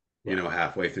position, in. Yeah,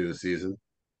 halfway through the season.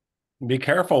 Be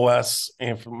careful, Wes.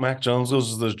 If Mac Jones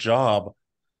loses this job,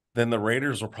 then the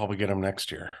Raiders will probably get him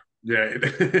next year. Yeah.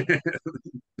 Then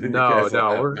you no, guys will no,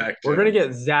 have we're Mac we're gonna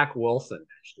Jones. get Zach Wilson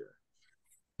next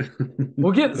year.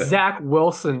 We'll get Zach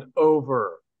Wilson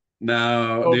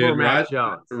No, over dude, Mac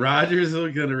Jones. Rogers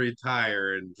is going to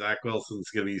retire, and Zach Wilson's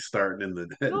going to be starting in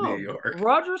New No, York.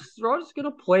 Rogers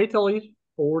gonna play till he's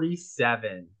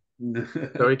 47,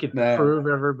 so he could No, prove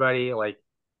everybody like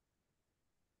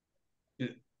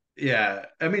yeah.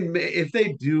 I mean, if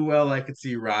they do well, I could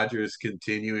see Rogers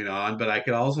continuing on, but I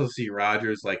could also see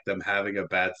Rogers like them having a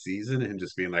bad season and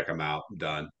just being like, "I'm out, I'm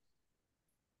done,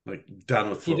 like done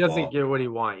with he doesn't football." get what he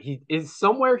wants. He is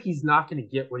somewhere he's not going to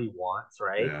get what he wants,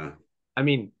 right? Yeah. I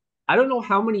mean, I don't know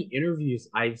how many interviews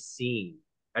I've seen.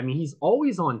 I mean, he's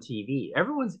always on TV.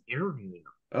 Everyone's interviewing him.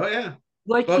 Oh yeah.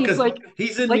 Like Well, he's because like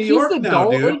he's in New like he's York the now,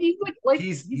 doll. dude. Like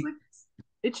He's he's like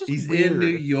it's just He's in New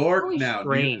weird. It's York really now,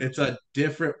 dude. It's strange. a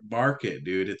different market,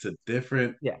 dude. It's a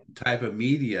different Yeah. type of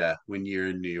media when you're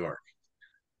in New York.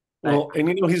 I, Well, and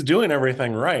he's doing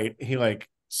everything right. He like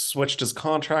switched his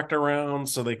contract around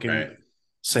so they can Right.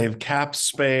 save cap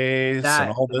space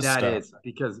and all this that stuff. is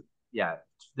because yeah,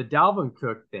 the Dalvin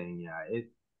Cook thing, yeah,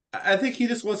 I think he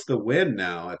just wants to win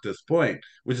now at this point,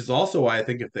 which is also why I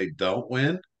think if they don't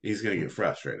win, he's going to get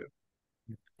frustrated.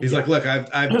 He's like, yeah. "Look,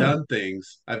 I've done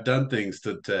things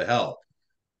to help,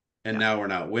 and Yeah. now we're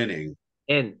not winning."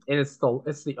 And it's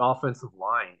the offensive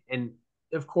line. And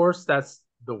of course that's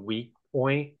the weak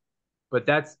point, but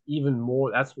that's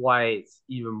why it's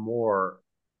even more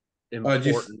Oh,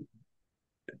 important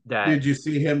that did you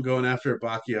see him going after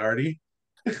Bacchiardi?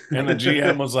 And the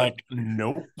GM was like,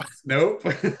 nope. Nope.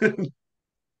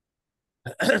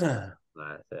 yeah.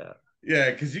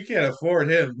 Yeah, because you can't afford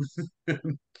him.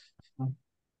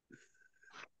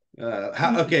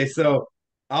 Okay, so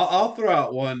I'll throw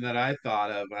out one that I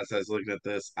thought of as I was looking at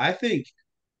this. I think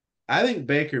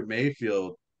Baker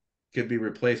Mayfield could be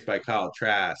replaced by Kyle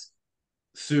Trask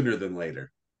sooner than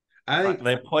later. I think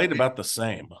They played about the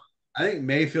same. I think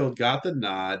Mayfield got the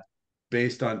nod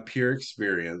based on pure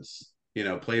experience.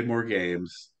 Played more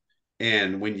games,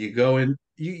 and when you go in,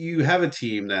 you have a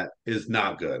team that is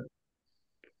not good.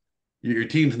 Your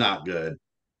team's not good,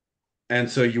 and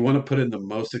so you want to put in the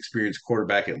most experienced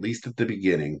quarterback at least at the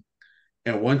beginning.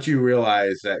 And once you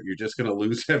realize that you're just going to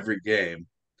lose every game,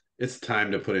 it's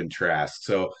time to put in Trask.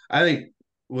 So I think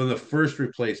one of the first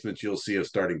replacements you'll see of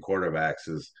starting quarterbacks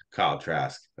is Kyle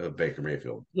Trask of Baker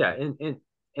Mayfield. Yeah,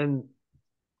 and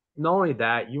not only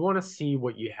that, you want to see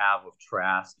what you have with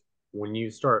Trask when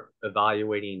you start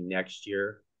evaluating next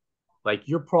year. Like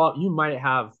you might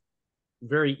have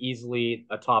very easily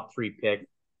a top 3 pick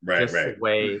Right, just right. the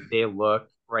way they look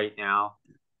right now.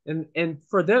 And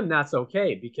for them that's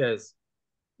okay because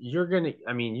you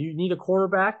need a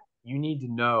quarterback, you need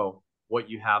to know what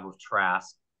you have with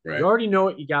Trask. You Right. already know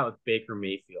what you got with Baker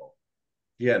Mayfield.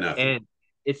 Yeah, nothing. And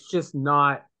it's just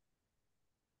not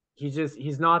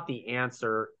he's not the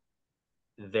answer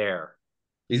there.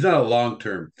 He's not a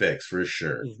long-term fix for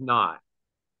sure. He's not.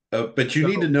 But you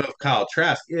need to So know if Kyle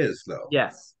Trask is though.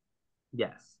 yes.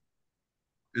 Yes.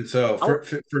 And so I'll,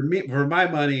 for me, for my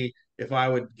money, if I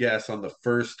would guess on the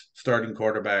first starting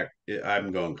quarterback,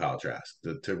 I'm going Kyle Trask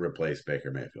to replace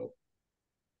Baker Mayfield.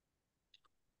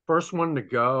 First one to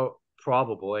go,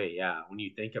 probably, yeah, when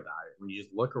you think about it. When you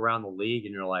just look around the league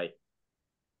and you're like,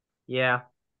 yeah.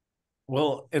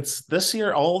 Well, it's this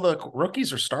year, all the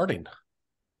rookies are starting.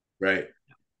 Right.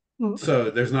 Mm-hmm. So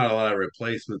there's not a lot of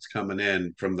replacements coming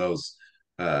in from those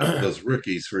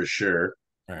rookies for sure.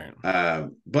 Right.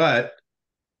 But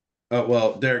Oh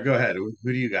well, Derek, go ahead. Who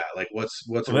do you got? Like, what's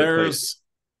a replacement?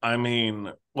 I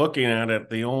mean, looking at it,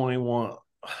 the only one,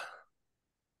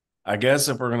 I guess,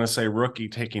 if we're going to say rookie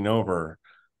taking over,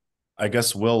 I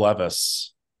guess Will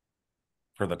Levis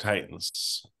for the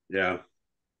Titans. Yeah.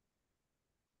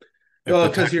 If Well, the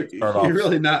because Titans start you're off,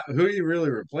 really not who are you really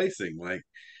replacing?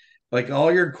 Like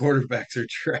all your quarterbacks are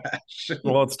trash.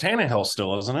 well, it's Tannehill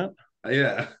still, isn't it?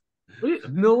 Yeah,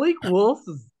 Malik Willis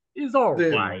is all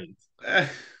dude. right.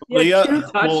 He had two The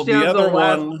touchdowns the other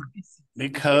last one, preseason.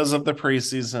 because of the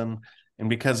preseason and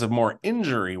because of more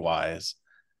injury wise,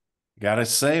 gotta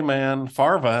say, man,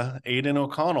 Farva, Aiden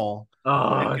O'Connell,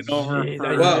 Oh, taking over jeez, I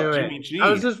for knew Well, it. Jimmy I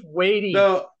was G. just waiting.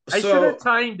 no, I should have so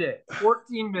timed it.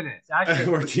 14 minutes. Actually,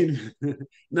 14.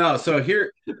 No, so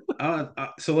here,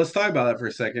 so let's talk about that for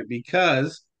a second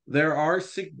because there are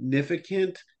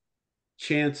significant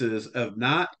chances of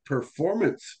not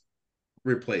performance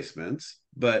replacements,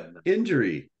 but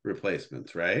injury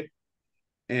replacements, right?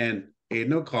 And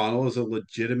Aiden O'Connell is a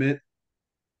legitimate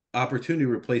opportunity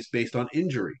replaced based on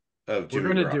injury of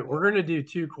Jimmy Garoppolo. we're gonna do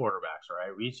two quarterbacks,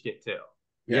 right? We each get two.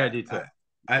 We Yeah, gotta do two.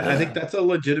 I think that's a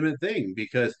legitimate thing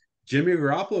because Jimmy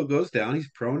Garoppolo goes down, he's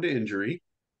prone to injury.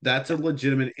 That's a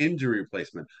legitimate injury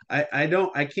replacement. I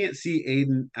can't see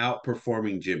Aiden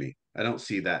outperforming Jimmy. I don't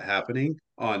see that happening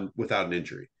on without an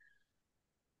injury.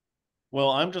 Well,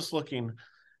 I'm just looking.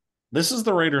 This is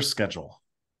the Raiders' schedule.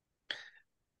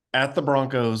 At the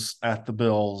Broncos, at the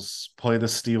Bills, play the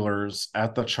Steelers,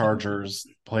 at the Chargers,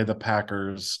 play the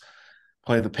Packers,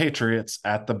 play the Patriots,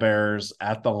 at the Bears,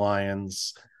 at the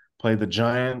Lions, play the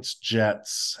Giants,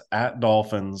 Jets, at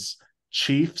Dolphins,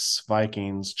 Chiefs,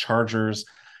 Vikings, Chargers,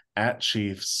 at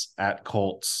Chiefs, at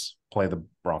Colts, play the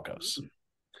Broncos.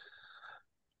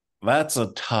 That's a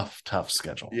tough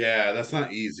schedule. Yeah, that's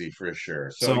not easy for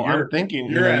sure. So I'm thinking,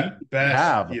 you're you at best,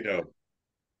 have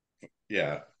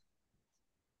yeah.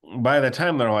 by the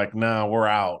time they're like, no, we're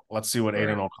out. Let's see what Right.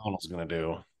 Aiden O'Connell's going to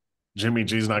do. Jimmy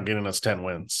G's not getting us 10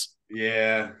 wins.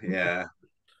 Yeah.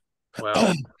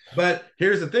 Well, But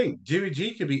here's the thing: Jimmy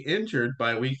G could be injured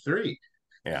by week 3.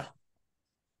 Yeah.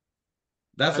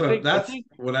 I think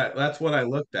That's what I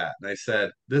looked at, and I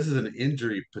said this is an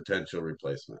injury potential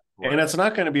replacement. And it's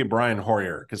not going to be Brian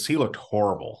Hoyer because he looked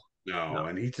horrible. No, no.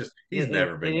 and he's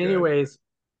never been And good. anyways,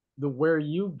 the where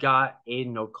you got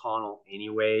Aiden O'Connell,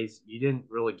 anyways, you didn't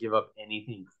really give up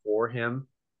anything for him.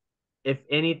 If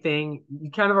anything, you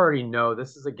kind of already know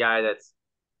this is a guy that's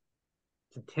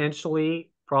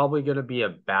potentially probably going to be a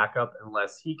backup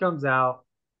unless he comes out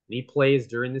and he plays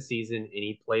during the season and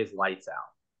he plays lights out.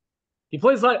 He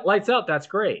plays lights out, that's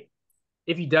great.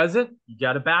 If he doesn't, you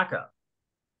got a backup.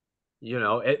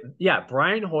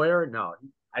 Brian Hoyer, no,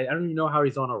 I don't even know how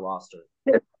he's on a roster.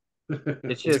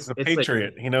 It's He's just a it's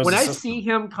Patriot. like He knows when the I system. see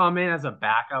him come in as a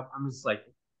backup, I'm just like,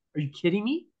 are you kidding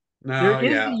me? No, There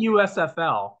is yeah, the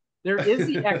USFL, there is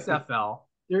the XFL,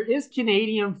 there is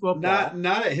Canadian football,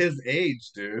 not at his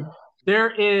age, dude.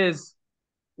 there is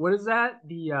what is that?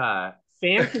 The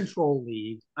fan control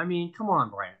league. I mean, come on,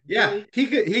 Brian. Yeah, Really? he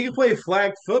could play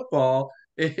flag football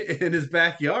in his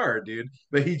backyard, dude.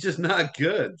 But he's just not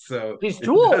good, so He's it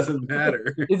too old. doesn't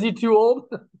matter. Is he too old?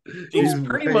 He's He's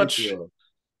pretty way much too old.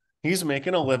 he's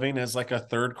making a living as like a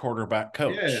third quarterback Yeah,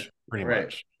 coach, pretty right,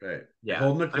 much. right. Yeah.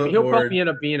 Holding the I mean, he'll clipboard. probably end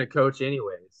up being a coach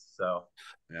anyways. So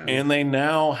Yeah. And they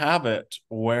now have it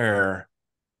where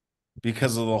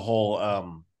because of the whole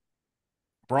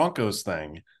Broncos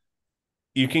thing,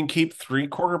 you can keep 3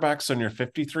 quarterbacks on your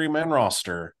 53-man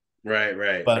roster,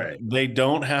 Right. but they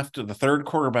don't have to. The third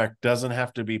quarterback doesn't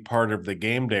have to be part of the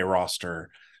game day roster,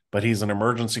 but he's an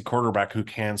emergency quarterback who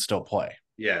can still play.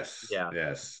 Yes. yeah.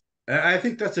 Yes. I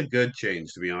think that's a good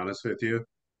change, to be honest with you.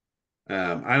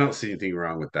 I don't see anything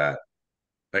wrong with that.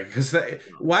 Like, because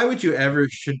why would you ever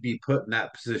should be put in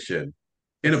that position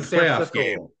in It's a a San playoff Francisco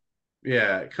game? rule.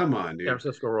 Yeah, come on, San dude.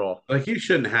 Francisco rule. Like, you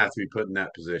shouldn't have to be put in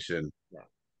that position. Yeah.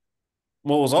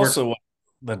 Well, it was We're, also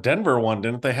the Denver one.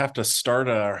 Didn't they have to start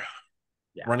a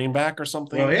running back or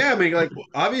something? well, yeah, I mean, like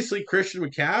obviously Christian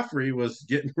McCaffrey was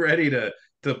getting ready to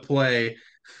play,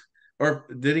 or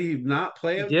did he not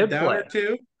play He a did down or play.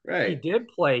 two? He Right. did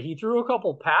play. He threw a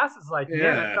couple passes. Like,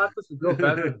 man, I Yeah. thought this would go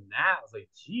better than that. I was like,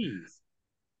 geez.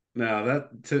 No,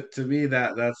 that to me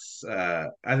that's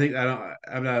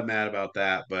I'm not mad about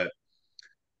that, but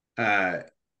uh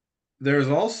there's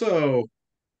also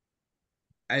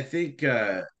I think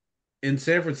in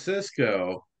San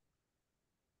Francisco,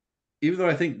 even though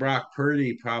I think Brock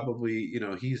Purdy probably,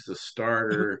 he's the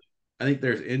starter, I think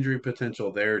there's injury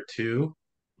potential there too.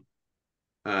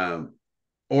 Um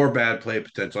or bad play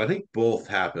potential. I think both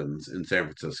happens in San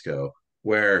Francisco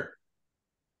where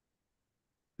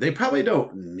they probably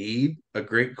don't need a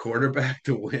great quarterback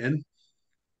to win.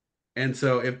 And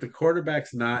so if the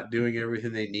quarterback's not doing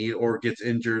everything they need or gets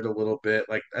injured a little bit,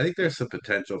 like I think there's some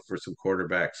potential for some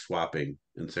quarterback swapping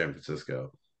in San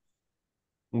Francisco.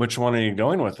 Which one are you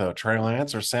going with, though? Trey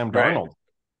Lance or Sam Right. Darnold?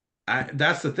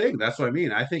 That's the thing. That's what I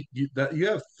mean. I think you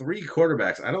have three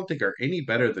quarterbacks I don't think are any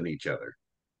better than each other.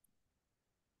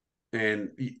 And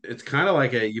it's kind of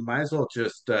like you might as well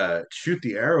just shoot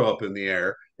the arrow up in the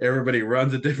air. Everybody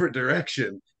runs a different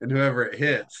direction, and whoever it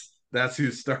hits, that's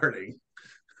who's starting.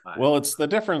 Well, it's the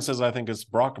difference is I think is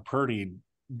Brock Purdy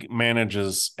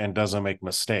manages and doesn't make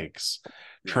mistakes.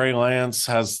 Yeah. Trey Lance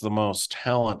has the most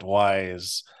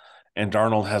talent-wise, and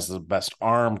Darnold has the best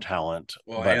arm talent.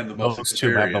 Well, but and the most those two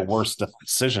have the experience. worst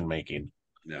decision making.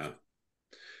 Yeah.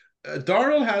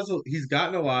 Darnold he's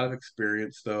gotten a lot of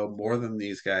experience though, more than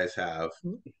these guys have,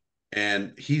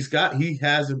 and he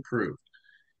has improved.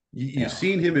 You've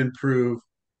seen him improve.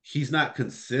 He's not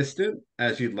consistent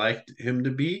as you'd like him to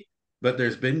be, but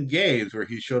there's been games where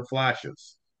he showed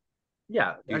flashes.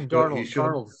 Yeah, and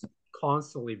Darnold's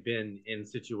constantly been in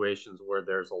situations where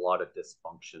there's a lot of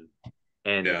dysfunction.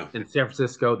 And in San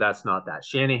Francisco, that's not that.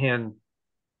 Shanahan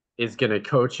is going to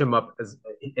coach him up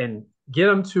and get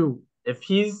him to if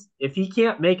he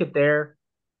can't make it there,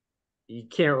 he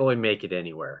can't really make it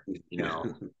anywhere,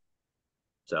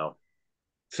 So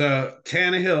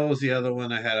Tannehill is the other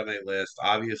one I had on my list.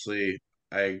 Obviously,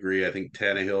 I agree. I think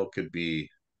Tannehill could be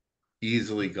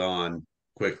easily gone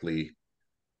quickly,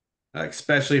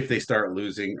 especially if they start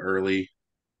losing early.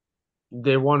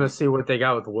 They want to see what they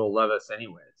got with Will Levis,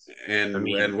 anyways. And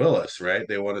Willis, right?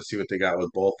 They want to see what they got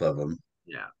with both of them.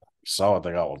 Yeah. Saw what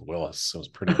they got with Willis. It was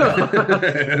pretty bad.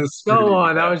 Go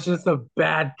on. That was just a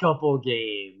bad couple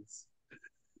games.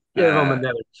 Give them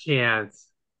another chance.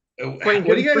 What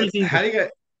do you guys,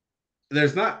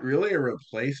 there's not really a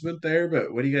replacement there,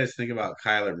 but what do you guys think about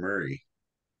Kyler Murray?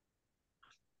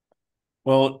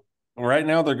 Well, right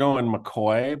now they're going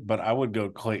McCoy, but I would go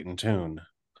Clayton Tune.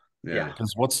 Yeah.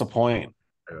 Because what's the point?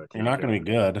 You're not going to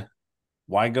be good.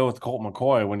 Why go with Colt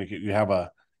McCoy when you have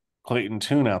a Clayton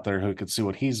Tune out there who could see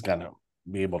what he's going to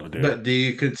be able to do? But do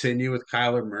you continue with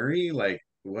Kyler Murray? Like,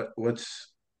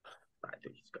 what's... I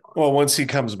think he's gone. Well, once he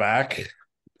comes back,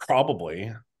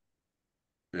 probably.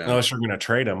 Yeah. Unless you're going to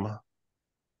trade him.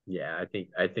 Yeah,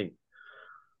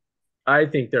 I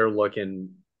think they're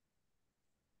looking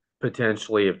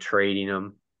potentially of trading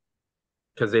him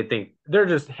because they think they're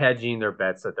just hedging their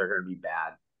bets that they're going to be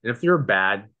bad. And if you're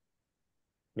bad,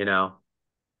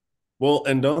 Well,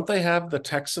 and don't they have the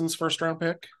Texans' first round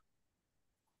pick?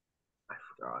 I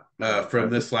forgot. From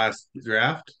this last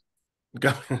draft?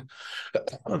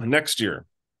 Next year.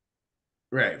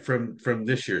 Right, from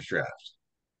this year's draft.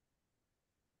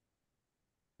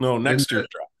 No, next year's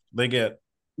draft. They get...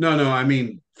 No, I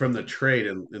mean from the trade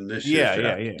in this year's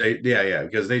draft. Yeah,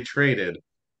 because they traded.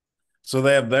 So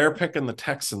they have their pick and the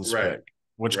Texans pick,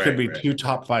 which could be two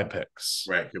top 5 picks.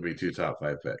 Right, could be 2 top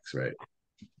 5 picks, right.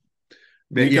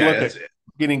 But you can look at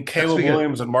getting Caleb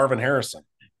Williams and Marvin Harrison.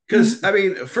 Because, I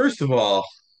mean, first of all,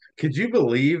 could you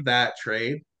believe that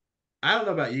trade? I don't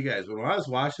know about you guys, but when I was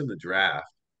watching the draft,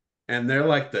 and they're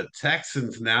like, the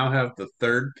Texans now have the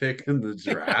 3rd pick in the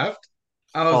draft,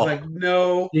 I was like,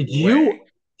 no Did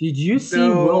you see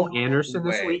Will Anderson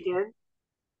this weekend?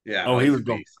 Yeah. Oh, he was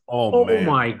going. Oh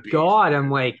my God.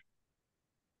 I'm like,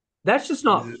 that's just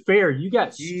not fair. You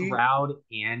got Stroud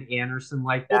and Anderson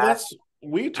like that. Well, that's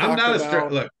I'm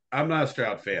not a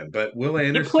Stroud fan, but Will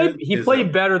Anderson he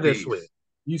played better this week.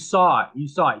 You saw it.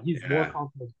 He's more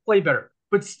confident. Play better.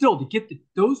 But still, to get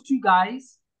those two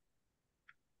guys.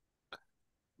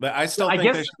 But I still think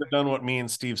they should have done what me and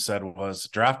Steve said was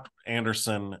draft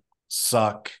Anderson,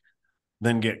 suck,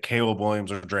 then get Caleb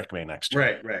Williams or Drake May next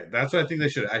year. Right. That's what I think they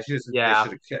should have.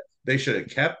 They should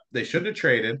have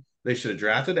traded. They should have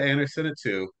drafted Anderson at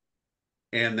 2,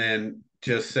 and then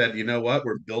just said, you know what,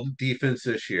 we're building defense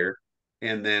this year,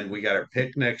 and then we got our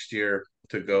pick next year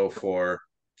to go for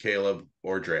Caleb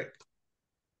or Drake.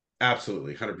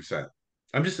 Absolutely, 100%.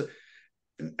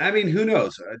 I mean, who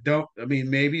knows?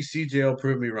 Maybe CJ will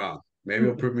prove me wrong. Maybe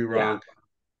he'll prove me wrong.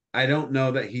 Yeah. I don't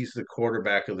know that he's the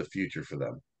quarterback of the future for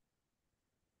them.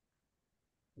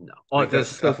 No.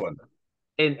 That's a tough one.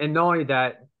 And not only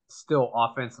that, still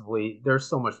offensively, there's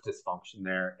so much dysfunction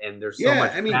there, and there's so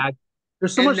much bad.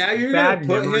 There's so much bad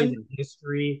memories in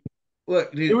history.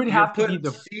 Look, dude, it would have to be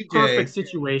the perfect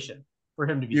situation for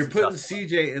him to be. You're putting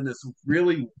CJ in this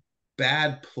really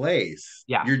bad place.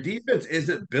 Yeah, your defense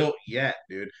isn't built yet,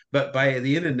 dude. But by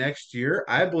the end of next year,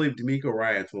 I believe D'Amico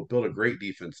Ryans will build a great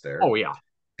defense there. Oh yeah.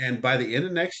 And by the end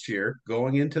of next year,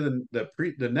 going into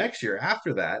the next year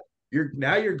after that,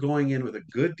 you're going in with a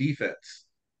good defense.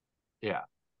 Yeah.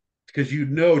 Because you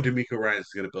know DeMeco Ryans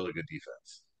is going to build a good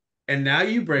defense. And now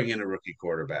you bring in a rookie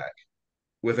quarterback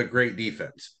with a great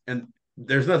defense. And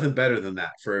there's nothing better than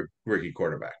that for a rookie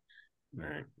quarterback.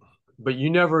 Right. But you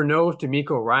never know if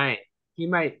DeMeco Ryan, he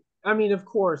might, I mean, of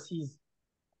course, he's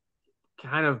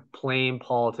kind of playing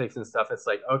politics and stuff. It's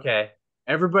like, okay,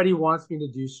 everybody wants me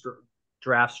to do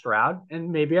draft Stroud,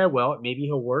 and maybe I will. Maybe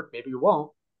he'll work, maybe he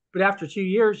won't. But after 2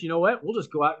 years, you know what? We'll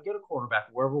just go out and get a quarterback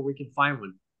wherever we can find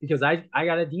one because I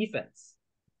got a defense.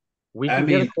 We can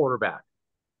get a quarterback.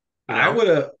 You know? I would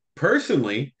have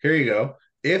personally, here you go.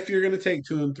 If you're going to take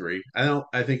 2 and 3,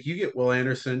 I think you get Will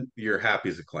Anderson, you're happy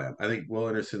as a clam. I think Will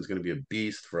Anderson's going to be a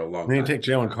beast for a long time. Then you take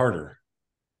Jalen Carter.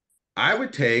 I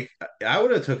would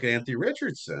have took Anthony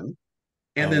Richardson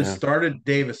and then started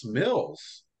Davis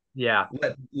Mills. Yeah.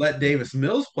 Let Davis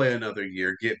Mills play another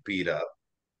year, get beat up,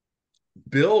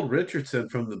 build Richardson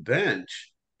from the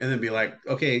bench, and then be like,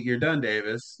 okay, you're done,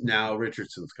 Davis. Now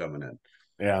Richardson's coming in.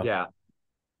 Yeah. Yeah.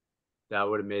 That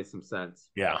would have made some sense.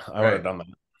 Yeah, I would have done that.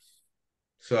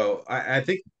 So I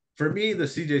think for me, the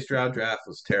CJ Stroud draft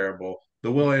was terrible.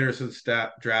 The Will Anderson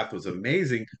draft was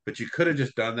amazing, but you could have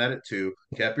just done that at 2,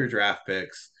 kept your draft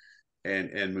picks,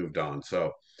 and moved on.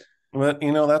 So, but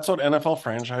that's what NFL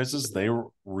franchises, they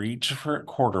reach for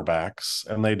quarterbacks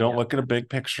and they don't look at a big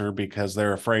picture because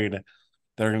they're afraid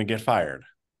they're going to get fired.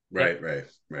 Right.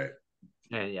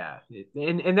 And yeah,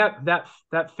 and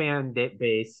that fan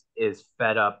base is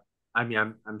fed up. I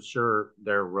mean, I'm sure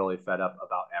they're really fed up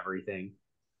about everything.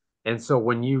 And so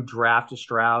when you draft a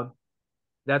Stroud,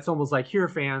 that's almost like, here,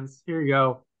 fans, here you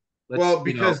go.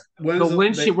 Because the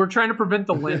lynching, we're trying to prevent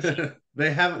the lynching.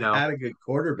 They haven't had a good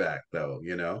quarterback, though,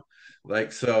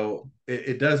 so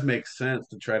it does make sense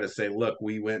to try to say, look,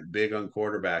 we went big on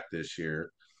quarterback this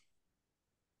year.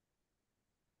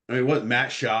 I mean, what,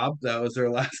 Matt Schaub? That was their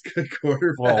last good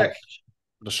quarterback. Well,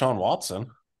 Deshaun Watson.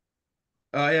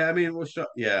 Oh, yeah. I mean,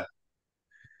 yeah.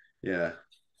 Yeah.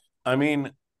 I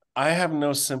mean, I have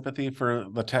no sympathy for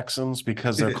the Texans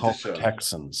because they're called the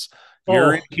Texans.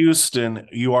 You're in Houston.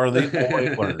 You are the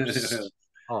Oilers.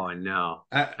 Oh, I know.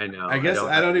 I know. I guess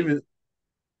I don't even.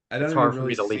 It's hard for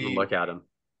me to even look at him.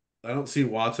 I don't see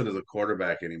Watson as a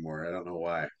quarterback anymore. I don't know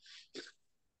why.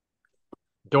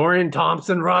 Dorian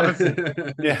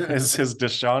Thompson-Robinson. Yeah, is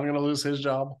Deshaun going to lose his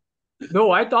job?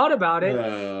 No, I thought about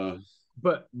it.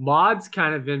 But Mod's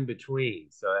kind of in between,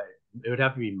 so it would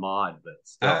have to be Mod. But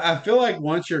still. I feel like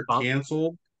once you're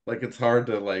canceled, like it's hard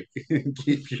to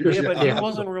keep your job. But he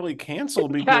wasn't really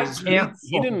canceled because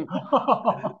he didn't.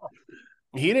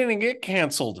 He didn't get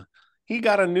canceled. He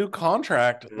got a new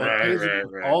contract that pays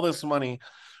all this money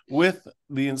with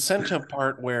the incentive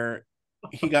part where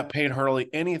he got paid hardly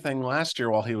anything last year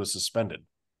while he was suspended.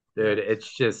 Dude,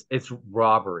 it's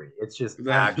robbery. It's just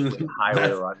actually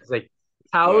highway robbery. It's like,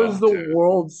 how is the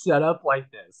world set up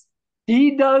like this?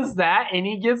 He does that and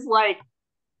he gets like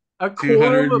a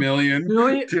 $200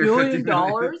 million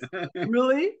dollars?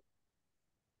 Really?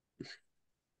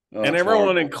 Oh, and everyone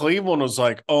horrible. In Cleveland was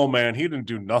like, "Oh man, he didn't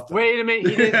do nothing." Wait a minute,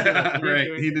 he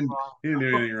didn't. He didn't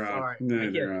do anything wrong. Sorry. He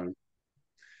didn't do anything wrong.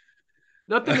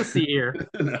 Nothing to see here.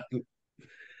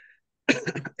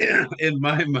 In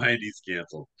my mind, he's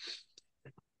canceled.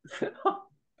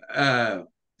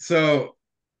 So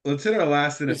let's hit our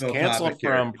last NFL he's canceled topic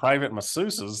from here. Private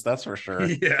masseuses, that's for sure.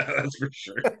 Yeah, that's for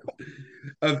sure.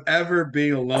 Of ever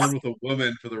being alone with a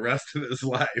woman for the rest of his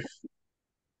life.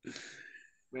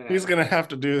 Man. He's gonna have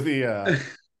to do the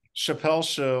Chappelle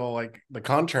show, like the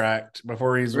contract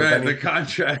before he's the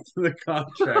contract.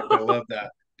 I love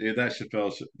that, dude. That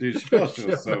Chappelle show, Chappelle show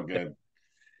is so good.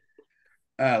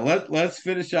 Let's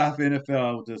finish off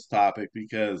NFL with this topic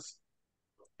because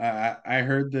I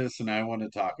heard this and I want to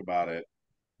talk about it,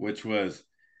 which was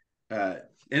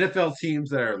NFL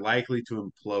teams that are likely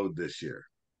to implode this year.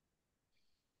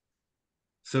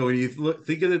 So when you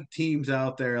think of the teams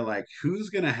out there, like who's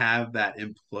going to have that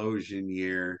implosion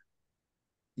year?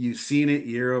 You've seen it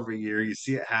year over year. You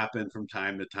see it happen from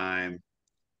time to time.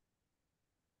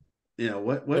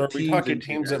 What so are we talking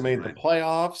teams that made the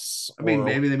playoffs? I mean,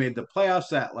 maybe they made the playoffs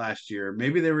that last year.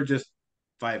 Maybe they were just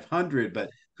 500, but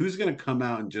who's going to come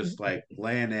out and just like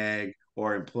lay an egg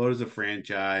or implode as a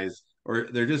franchise, or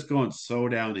they're just going so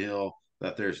downhill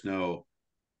that there's no.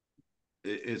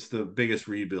 It's the biggest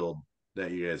rebuild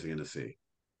that you guys are going to see.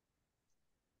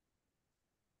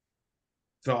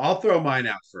 So I'll throw mine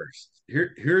out first.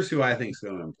 Here's who I think is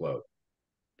going to implode: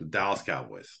 the Dallas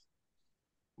Cowboys.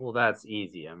 Well, that's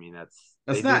easy. I mean,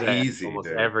 that's not easy. Almost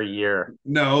every year.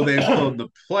 No, they implode in the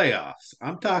playoffs.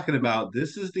 I'm talking about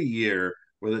this is the year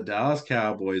where the Dallas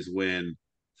Cowboys win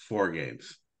 4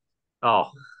 games.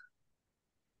 Oh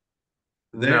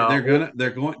no,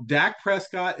 they're going. Dak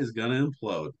Prescott is gonna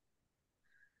implode.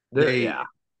 yeah, They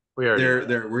we already know that.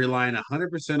 they're relying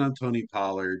 100% on Tony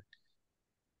Pollard.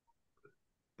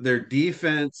 Their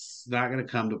defense not going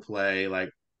to come to play.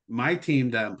 Like my team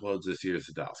that implodes this year is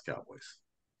the Dallas Cowboys.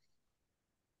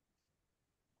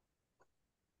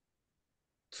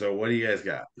 So what do you guys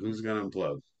got? Who's going to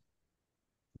implode?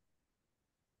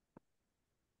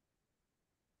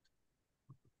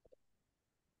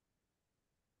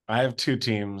 I have two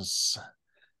teams.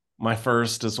 My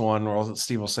first is one where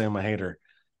Steve will say I'm a hater,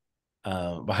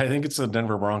 but I think it's the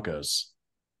Denver Broncos.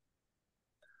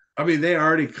 I mean, they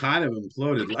already kind of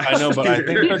imploded I know, last but I year.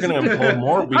 think they're going to implode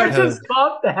more I just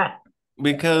thought that.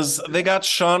 because they got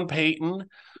Sean Payton,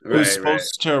 who's right.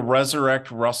 supposed to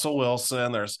resurrect Russell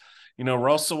Wilson. There's,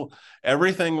 Russell,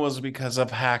 everything was because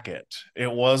of Hackett.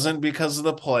 It wasn't because of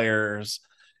the players.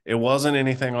 It wasn't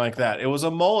anything like that. It was a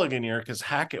mulligan year because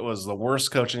Hackett was the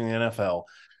worst coach in the NFL.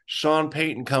 Sean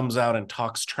Payton comes out and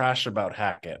talks trash about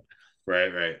Hackett.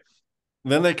 Right.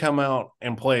 Then they come out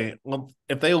and play. Well,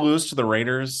 if they lose to the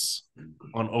Raiders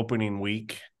on opening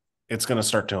week, it's going to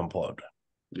start to implode.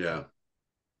 Yeah.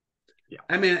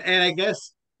 I mean, and I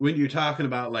guess when you're talking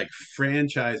about like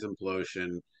franchise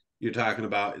implosion, you're talking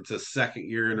about it's a second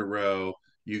year in a row.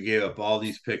 You gave up all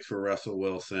these picks for Russell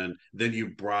Wilson. Then you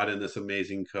brought in this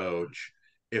amazing coach.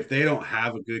 If they don't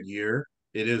have a good year,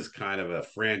 it is kind of a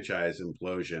franchise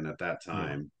implosion at that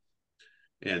time.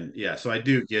 And yeah, so I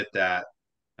do get that.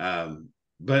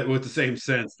 But with the same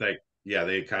sense, like, yeah,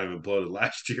 they kind of imploded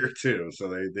last year too. So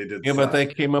they did Yeah, but suck. they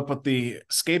came up with the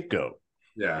scapegoat.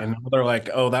 Yeah. And they're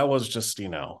like, oh, that was just, this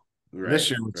Right.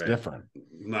 year it's different.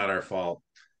 Not our fault.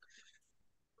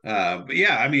 But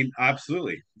yeah, I mean,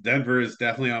 absolutely. Denver is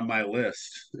definitely on my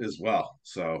list as well.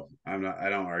 So I don't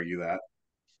argue that.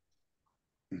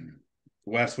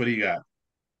 Wes, what do you got?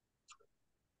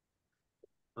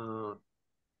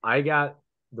 I got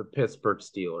the Pittsburgh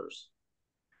Steelers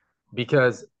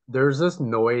because there's this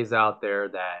noise out there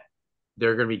that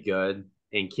they're going to be good,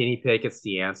 and Kenny Pickett's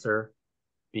the answer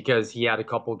because he had a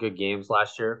couple good games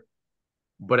last year.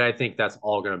 But I think that's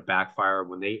all going to backfire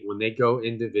when they go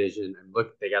in division and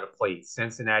look. They got to play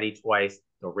Cincinnati twice,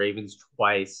 the Ravens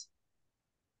twice.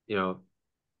 You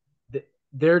know,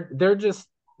 they're just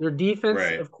their defense,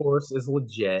 Right. of course, is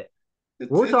legit.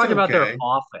 We're It's talking about their okay.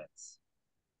 offense.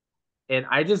 And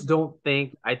I just don't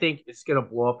think I think it's gonna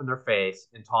blow up in their face,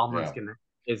 and Tomlin's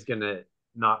Yeah. gonna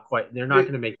not quite. They're not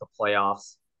gonna make the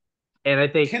playoffs, and I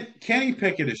think Kenny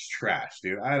Pickett is trash,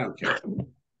 dude. I don't care.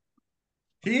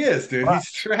 He is, dude. but,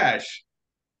 He's trash.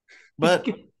 But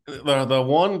the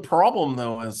one problem,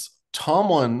 though, is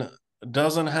Tomlin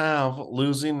doesn't have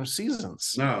losing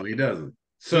seasons. No, he doesn't.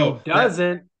 So he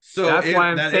doesn't. That's why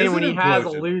I'm saying when he has a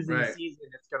losing season,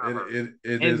 it's gonna hurt.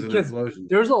 It is an implosion.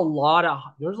 There's a lot of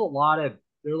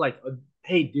they're like,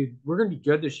 hey, dude, we're gonna be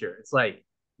good this year. It's like,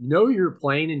 you're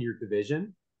playing in your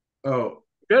division. Oh,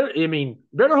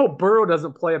 better hope Burrow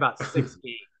doesn't play about 6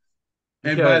 games.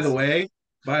 and by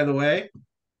the way,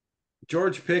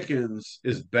 George Pickens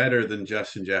is better than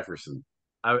Justin Jefferson.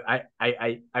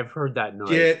 I've heard that noise.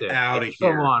 Get out of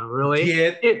here! Come on, really?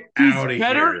 Get out of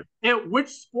here! At which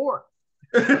sport?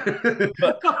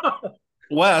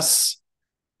 Wes,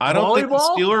 I don't think the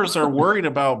Volleyball? Steelers are worried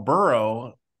about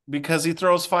Burrow because he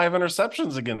throws 5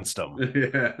 interceptions against them.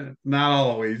 Yeah, not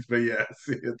always, but yes,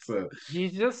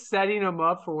 he's just setting him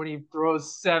up for when he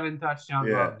throws 7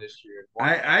 touchdowns on this year.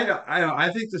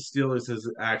 I think the Steelers is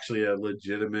actually a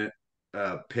legitimate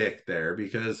pick there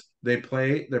because they're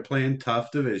playing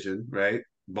tough division, right?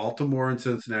 Baltimore and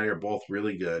Cincinnati are both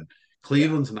really good.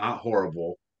 Cleveland's not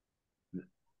horrible.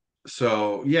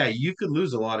 So yeah, you could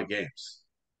lose a lot of games.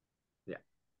 Yeah,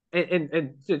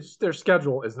 and their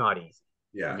schedule is not easy.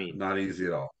 Yeah, not easy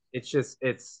at all. It's just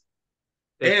it's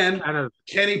and kind of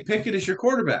Kenny Pickett is your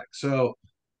quarterback, so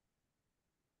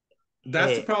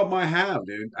that's the problem I have,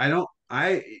 dude.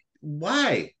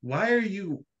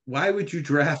 Why would you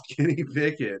draft Kenny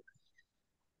Pickett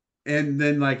and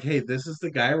then like, hey, this is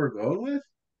the guy we're going with?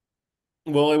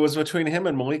 Well, it was between him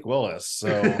and Malik Willis,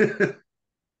 so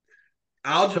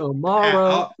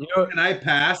tomorrow. Can I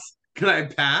pass? Can I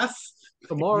pass?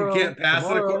 Tomorrow. You can't pass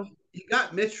tomorrow. You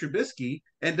got Mitch Trubisky,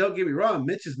 and don't get me wrong,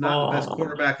 Mitch is not the best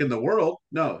quarterback in the world.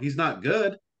 No, he's not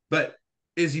good, but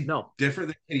is he different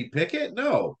than Kenny Pickett?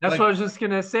 No. That's what I was just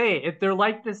gonna say. If they're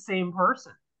like the same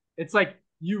person, it's like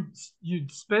you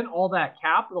spent all that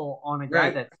capital on a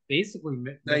guy that's basically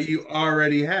that you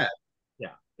already had.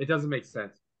 Yeah, it doesn't make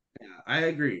sense. Yeah, I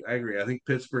agree. I think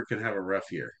Pittsburgh can have a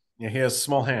rough year. Yeah, he has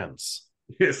small hands.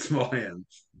 He has small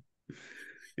hands.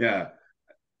 Yeah.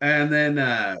 And then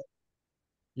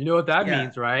You know what that Yeah.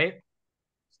 means, right?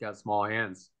 He's got small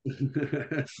hands.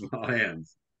 Small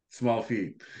hands, small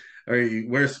feet, or you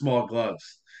wear small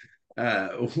gloves.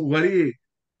 What do you?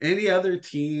 Any other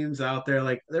teams out there?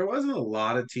 Like there wasn't a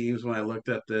lot of teams when I looked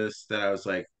at this that I was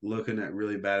like looking at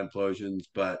really bad implosions,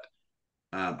 but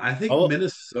I think Oh,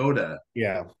 Minnesota.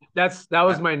 yeah. That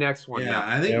was my next one. Yeah, Yeah.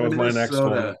 I That think was my next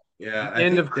Minnesota. one. Yeah, The I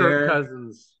end think of Kirk they're.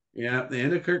 Cousins. Yeah, the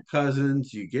end of Kirk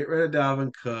Cousins. You get rid of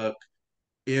Dalvin Cook.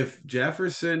 If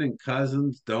Jefferson and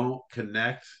Cousins don't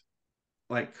connect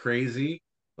like crazy,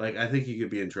 like I think you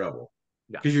could be in trouble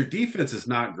Yeah. because your defense is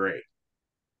not great.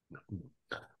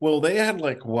 Well, they had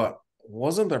like what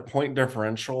wasn't their point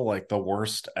differential like the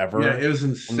worst Yeah, ever? it was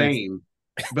And they insane,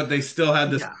 but they still had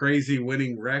this Yeah. crazy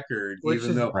winning record, Which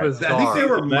even is though right. I think they bizarre.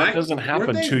 were And that doesn't weren't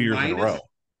happen they 2 years in a row.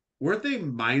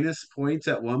 minus points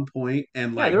at one point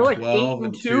and Yeah, they're like like eight 12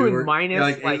 and and two 2 and or yeah, minus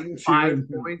like like 8-2 5 and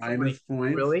points. I'm minus like,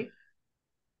 points. really?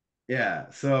 Yeah,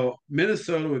 so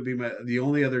Minnesota would be the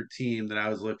only other team that I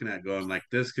was looking at going like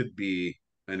this could be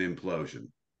an implosion.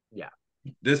 Yeah.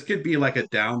 This could be like a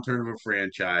downturn of a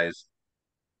franchise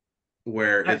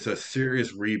where I, it's a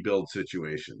serious rebuild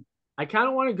situation. I kind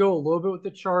of want to go a little bit with the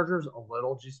Chargers, a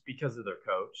little just because of their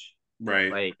coach.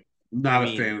 Right. Like, I Not a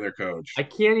mean, fan of their coach. I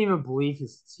can't even believe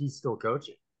he's still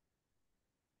coaching.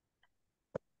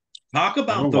 Talk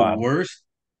about I'm the glad. worst.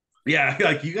 Yeah,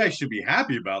 like you guys should be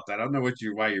happy about that. I don't know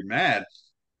why you're mad.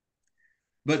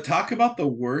 But talk about the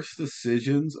worst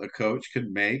decisions a coach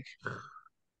could make.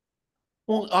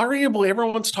 Well, arguably,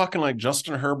 everyone's talking like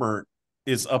Justin Herbert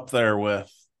is up there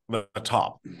with the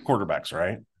top quarterbacks,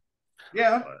 right?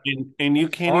 Yeah, And you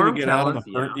can't even Arm get out of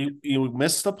the talent, first. yeah. You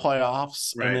miss the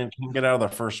playoffs and right. then can get out of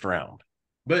the first round.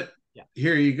 But Yeah.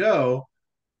 here you go.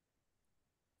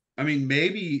 I mean,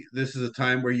 maybe this is a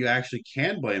time where you actually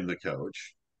can blame the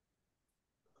coach.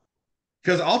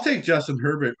 Because I'll take Justin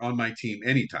Herbert on my team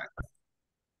anytime.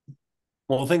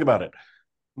 Well, think about it.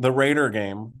 The Raider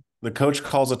game, the coach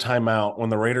calls a timeout when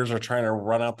the Raiders are trying to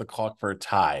run out the clock for a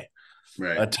tie.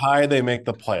 Right. A tie, they make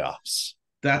the playoffs.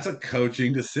 That's a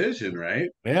coaching decision, right?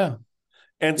 Yeah.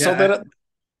 And so Yeah.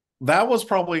 that was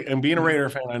probably, and being a Raider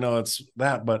fan, I know it's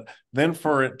that, but then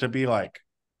for it to be like,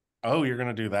 oh, you're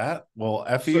going to do that? Well,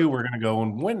 F So, you, we're going to go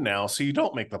and win now so you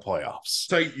don't make the playoffs.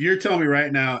 so you're telling me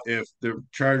right now, if the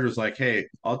Chargers like, hey,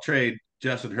 I'll trade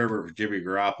Justin Herbert for Jimmy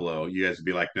Garoppolo, you guys would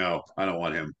be like, no, I don't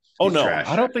want him. Oh He's no, trash.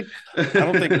 I don't think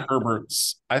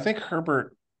I think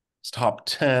Herbert's top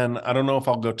 10. I don't know if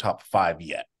I'll go top 5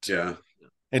 yet. Yeah.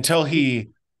 Until he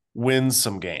wins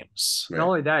some games. Not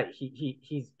only that,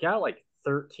 he's got like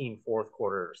 13 fourth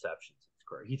quarter interceptions. It's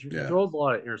great. He throws a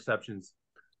lot of interceptions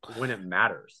when it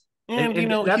matters. And you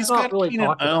know, that's he's not got really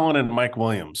Keenan Allen and Mike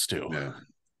Williams too. Yeah.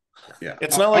 Yeah.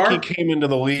 It's not like he came into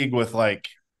the league with like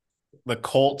the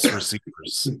Colts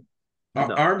receivers.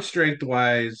 No. Arm strength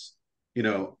wise, you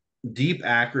know, deep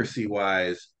accuracy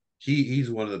wise, he's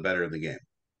one of the better in the game.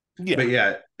 Yeah. But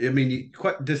yeah, I mean,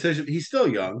 decision. He's still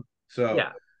young, so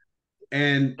yeah.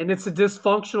 And it's a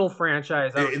dysfunctional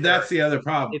franchise. That's the other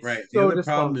problem, it's right? So the other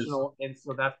problem is, and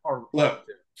so that's part of the look.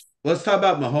 Let's talk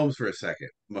about Mahomes for a second.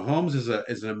 Mahomes is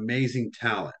an amazing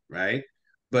talent, right?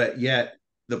 But yet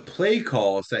the play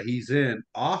calls that he's in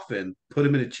often put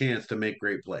him in a chance to make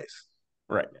great plays.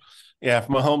 Right. Yeah. If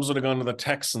Mahomes would have gone to the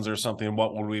Texans or something,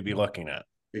 what would we be looking at?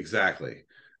 Exactly.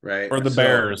 Right. Or the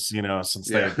Bears, you know, since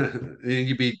they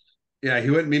you'd be he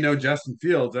wouldn't be no Justin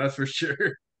Fields, that's for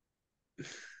sure.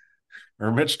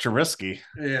 Or Mitch Trubisky.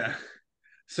 Yeah.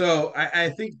 So I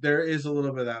think there is a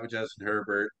little bit of that with Justin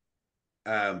Herbert.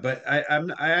 But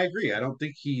I agree. I don't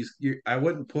think I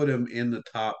wouldn't put him in the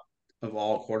top of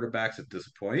all quarterbacks at this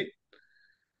point,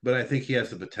 but I think he has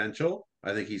the potential.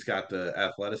 I think he's got the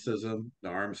athleticism, the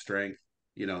arm strength,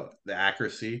 the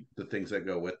accuracy, the things that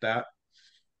go with that.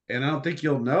 And I don't think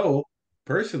you'll know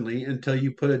personally until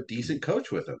you put a decent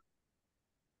coach with him.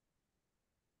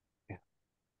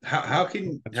 How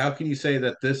can you say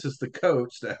that this is the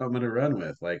coach that I'm going to run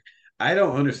with? Like, I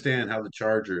don't understand how the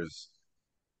Chargers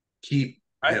keep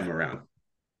him around.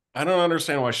 I don't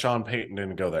understand why Sean Payton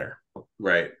didn't go there.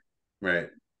 Right.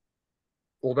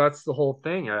 Well, that's the whole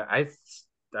thing.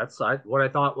 That's what I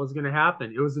thought was going to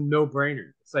happen. It was a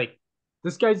no-brainer. It's like,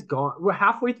 this guy's gone. We're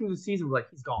halfway through the season. We're like,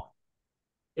 he's gone.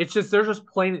 It's just, they're just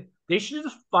playing. They should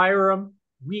just fire him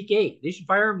week 8. They should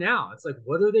fire him now. It's like,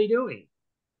 what are they doing?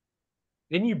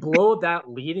 Then you blow that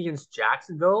lead against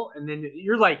Jacksonville, and then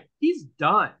you're like, he's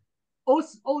done. Oh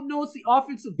no, it's the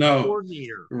offensive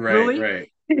coordinator. Right, really?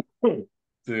 Right.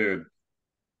 Dude.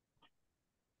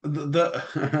 That's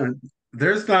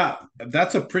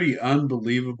a pretty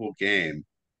unbelievable game,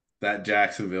 that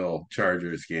Jacksonville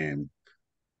Chargers game.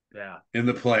 Yeah. In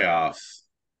the playoffs.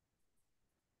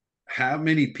 how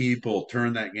many people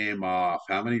turned that game off?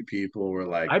 How many people were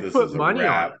like, I "This put is a money on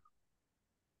wrap"?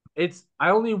 it. I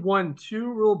only won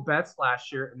 2 real bets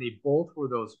last year, and they both were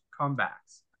those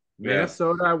comebacks. Yeah,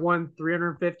 Minnesota, I won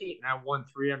 350, and I won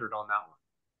 300 on that one.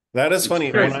 That is it's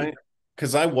funny crazy.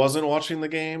 because I wasn't watching the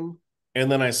game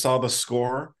and then I saw the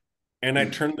score and I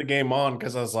turned the game on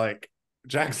because I was like,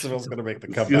 Jacksonville's going to make the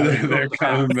comeback. They're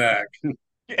coming back.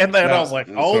 And then I was No, like,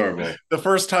 it's oh, horrible. the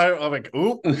first time I'm like,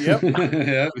 oop, yep.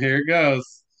 Yep, here it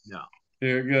goes. No.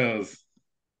 Here it goes.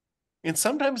 And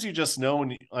sometimes you just know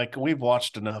when, like, we've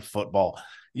watched enough football,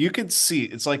 you could see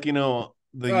it's like, Oh,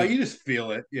 you just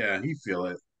feel it. Yeah, you feel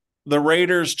it. the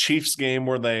Raiders Chiefs game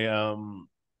where they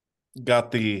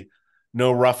got the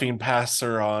no roughing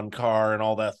passer on Carr and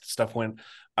all that stuff went.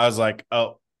 I was like,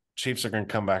 oh, Chiefs are going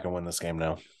to come back and win this game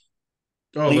now.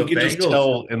 Oh, You can just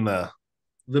tell in the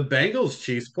Bengals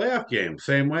Chiefs playoff game,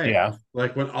 same way. yeah.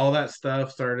 Like when all that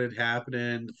stuff started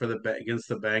happening for against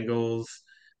the Bengals,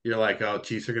 you're like, oh,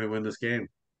 Chiefs are going to win this game.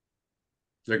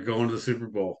 They're going to the Super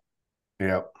Bowl.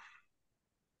 Yeah.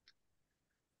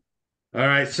 All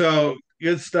right, so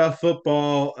good stuff,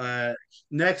 football.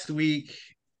 Next week,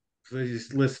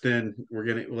 please listen. We're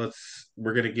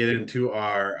gonna get into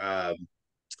our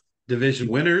division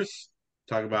winners.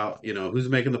 Talk about who's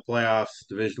making the playoffs,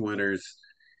 division winners,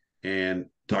 and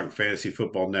talk fantasy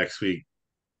football next week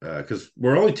because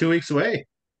we're only 2 weeks away.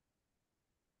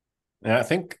 And I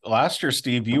think last year,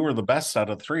 Steve, you were the best out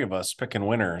of three of us picking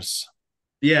winners.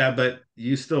 Yeah, but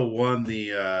you still won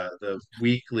the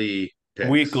weekly picks,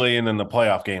 Weekly and in the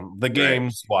playoff game, the right?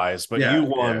 games wise, but you Yeah, yeah,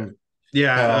 won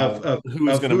yeah.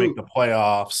 who's going to make the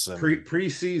playoffs and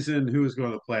preseason who was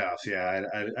going to the playoffs. Yeah,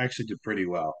 I actually did pretty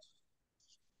well.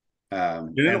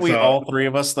 didn't And we so all three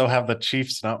of us though have the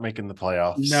Chiefs not making the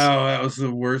playoffs? no, that was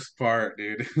the worst part,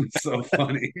 dude. It's so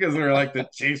funny because we were like the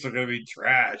Chiefs are going to be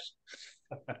trash.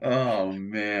 Oh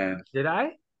man, Did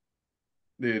I?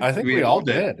 dude, I think we we all all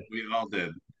did. did. We all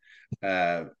did.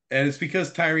 And it's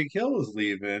because Tyreek Hill was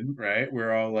leaving, right?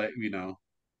 We're all like,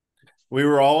 We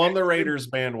were all on the Raiders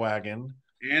bandwagon.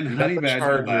 and You got Honey the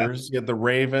Badger left, Chargers, you had the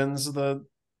Ravens, the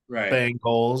right?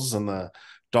 Bengals, and the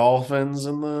Dolphins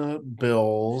and the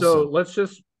Bills. So And let's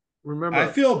just I remember,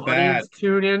 feel bad. audience,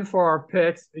 tune in for our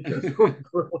picks because we're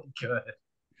really good.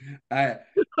 I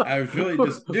I really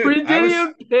just, dude. We I didn't was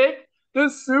even pick the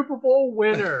Super Bowl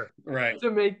winner right, to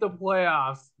make the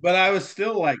playoffs. but I was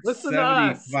still like Listen to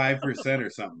us. 75% or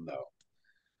something though.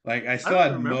 Like I don't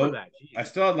even remember that. I Jeez.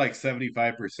 still had like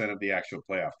 75% of the actual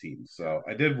playoff teams. So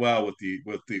I did well with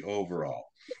the overall.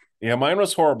 yeah, mine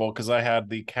was horrible because I had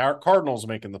the Cardinals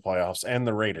making the playoffs and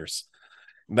the Raiders.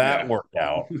 That Yeah. worked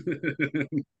out.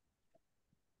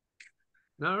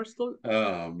 No, we're still.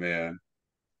 Oh man.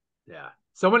 Yeah.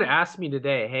 Someone asked me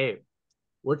today, hey,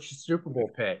 what's your Super Bowl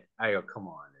pick? I go, come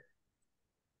on.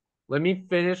 Let me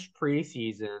finish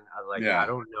preseason. I was like, Yeah. I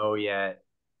don't know yet.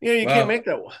 Yeah, you can't make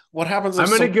that. What happens if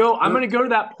I'm gonna go. I'm gonna go to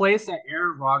that place that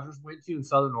Aaron Rodgers went to in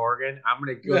Southern Oregon. I'm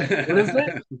gonna go. What is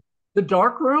it? The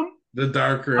dark room. The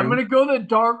dark room. I'm gonna go to the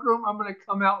dark room. I'm gonna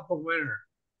come out with a winner.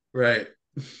 Right.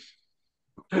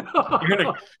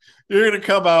 you're gonna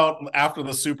come out after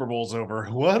the Super Bowl's over.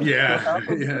 What? Yeah.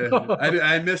 Yeah.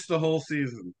 I missed the whole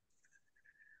season.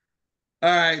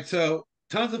 All right. So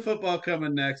tons of football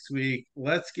coming next week.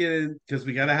 Let's get in because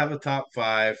we got to have a top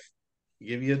five.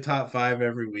 Give you a top five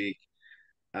every week.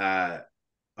 Uh,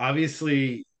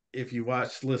 obviously, if you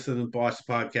listen, and watch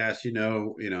the podcast,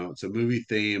 it's a movie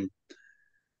theme.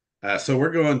 So we're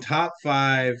going top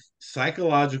five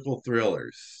psychological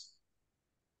thrillers,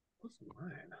 What's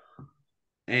mine?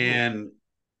 and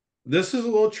this is a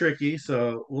little tricky.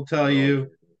 So we'll tell you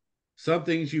some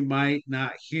things you might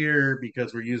not hear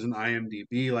because we're using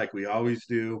IMDb like we always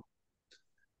do,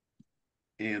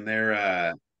 and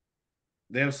they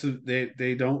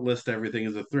don't list everything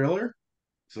as a thriller,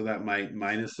 so that might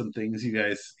minus some things you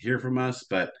guys hear from us,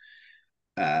 but.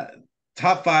 Uh,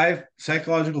 top five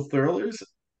psychological thrillers.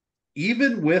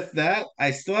 Even with that,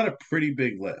 I still had a pretty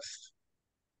big list.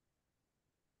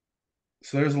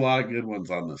 So there's a lot of good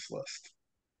ones on this list.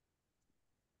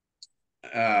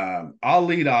 I'll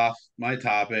lead off my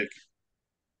topic.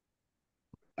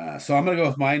 So I'm going to go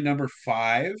with my number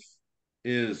five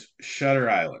is Shutter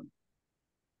Island.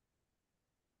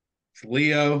 It's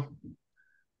Leo.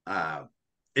 Uh,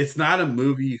 it's not a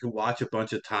movie you can watch a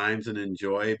bunch of times and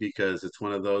enjoy because it's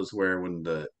one of those where when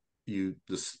the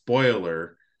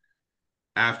spoiler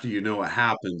after you know what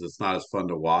happens, it's not as fun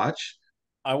to watch.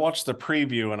 I watched the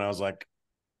preview and I was like,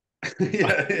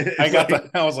 Yeah,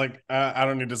 I was like, I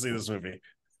don't need to see this movie.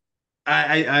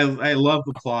 I love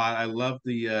the plot. I love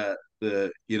the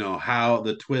how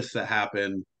the twists that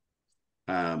happen.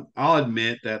 I'll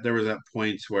admit that there was at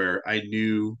points where I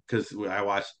knew because I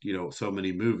watched, so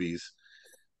many movies.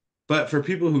 But for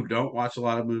people who don't watch a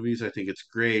lot of movies, I think it's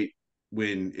great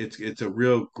when it's a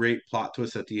real great plot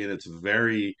twist at the end. It's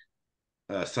very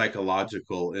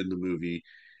psychological in the movie.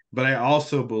 But I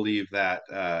also believe that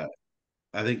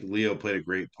I think Leo played a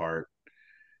great part,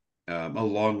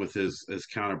 along with his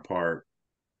counterpart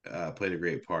played a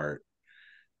great part.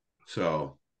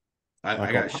 So I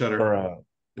Michael got Shutter.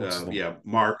 what's his name? Yeah,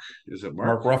 Mark. Is it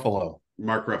Mark Mark? Ruffalo.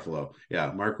 Mark Ruffalo.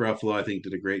 Yeah, Mark Ruffalo. I think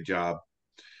did a great job.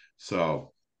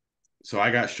 So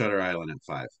I got Shutter Island at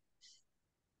 5.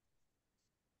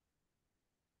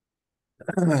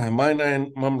 My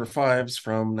number five's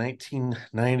from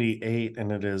 1998,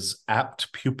 and it is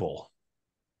Apt Pupil.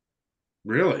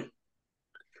 Really?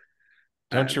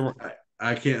 Don't you?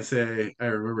 I can't say I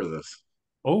remember this.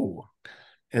 Oh,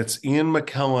 it's Ian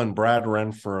McKellen, Brad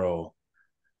Renfro.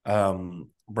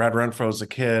 Brad Renfro's a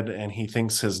kid, and he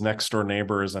thinks his next door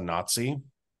neighbor is a Nazi,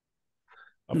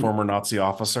 a former Nazi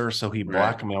officer. So he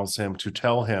Right. blackmails him to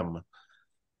tell him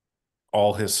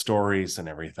all his stories and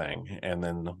everything. And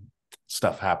then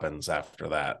stuff happens after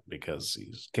that because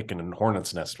he's kicking a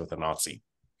hornet's nest with a Nazi.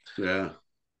 Yeah.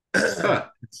 Huh.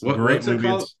 It's a great What's it movie.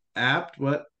 called? It's Apt?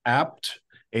 What? Apt,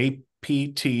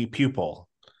 APT, Pupil.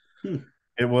 Hmm.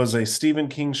 It was a Stephen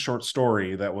King short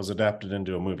story that was adapted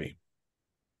into a movie.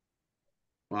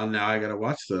 Well, now I gotta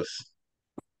watch this.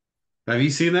 Have you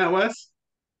seen that, Wes?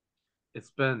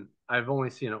 I've only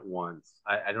seen it once.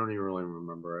 I don't even really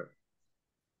remember it.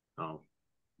 Oh.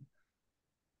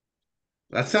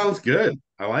 That sounds good.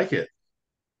 I like it.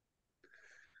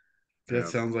 That Yeah.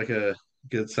 sounds like a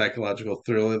good psychological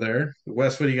thriller there.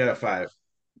 Wes, what do you got at 5?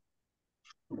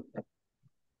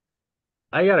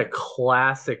 I got a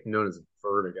classic known as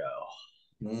Vertigo.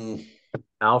 Mm,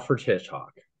 Alfred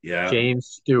Hitchcock. yeah. James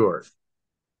Stewart.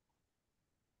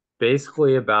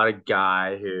 Basically about a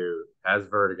guy who has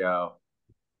vertigo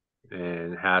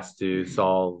and has to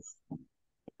solve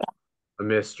a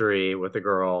mystery with a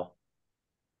girl.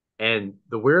 And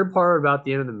the weird part about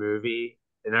the end of the movie,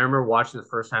 and I remember watching the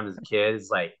first time as a kid, is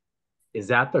like, is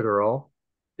that the girl?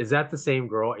 Is that the same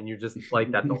girl? And you're just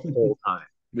like that the whole time.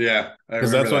 Yeah, I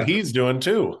Because remember that's what that. he's doing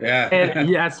too. Yeah. And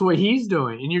yeah, that's what he's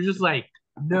doing. And you're just like,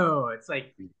 no, it's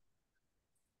like,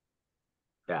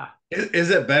 yeah. Is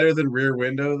it better than Rear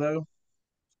Window though?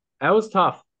 That was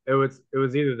tough. It was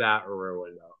either that or Rear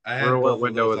Window. I Rear had both of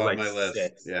Window those was on like my list.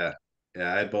 6. Yeah.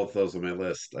 Yeah, I had both those on my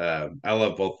list. I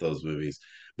love both those movies.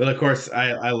 But of course,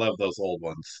 I love those old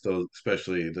ones, those,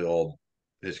 especially the old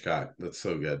Hitchcock. That's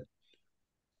so good.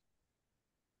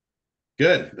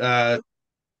 Good.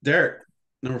 Derek,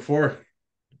 number 4.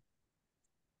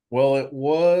 Well, it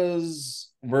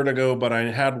was Vertigo, but I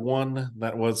had one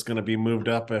that was going to be moved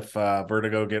up if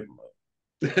Vertigo get.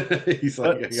 He's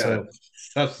like, I got a So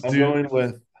I'm substitute. going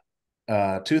with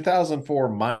 2004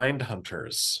 Mind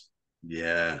Hunters.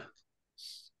 Yeah.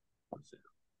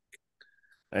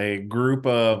 A group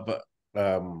of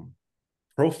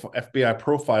FBI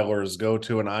profilers go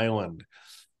to an island,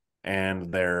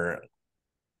 and they're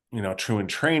true in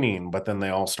training, but then they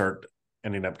all start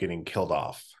ending up getting killed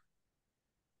off.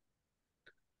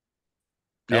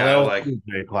 Yeah, LL like, Cool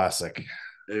J classic.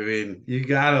 I mean, you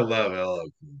gotta love LL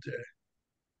Cool J.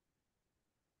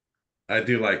 I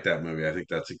do like that movie. I think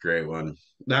that's a great one.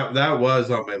 That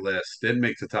was on my list. Didn't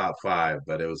make the top 5,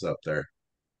 but it was up there.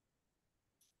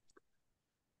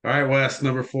 All right, Wes,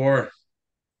 number 4.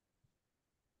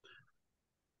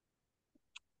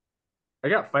 I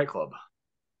got Fight Club.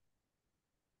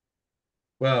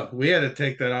 Well, we had to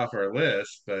take that off our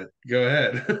list, but go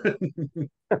ahead.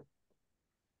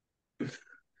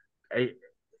 I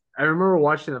I remember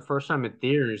watching the first time in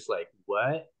theaters, like,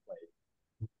 what?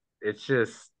 Like, it's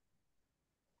just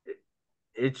it,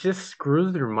 it just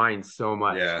screws your mind so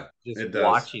much. Yeah, Just it does.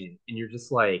 watching it, and you're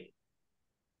just like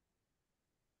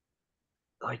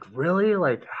really,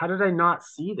 like, how did I not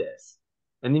see this?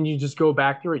 And then you just go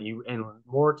back through it. And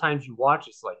more times you watch,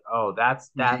 it's like, oh,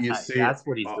 You see it. that's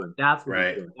what he's Oh, doing. That's what he's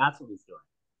right. doing. That's what he's doing.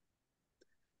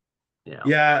 Yeah.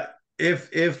 Yeah, if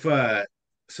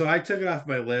so I took it off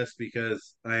my list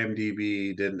because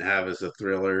IMDb didn't have as a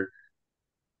thriller.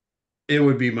 It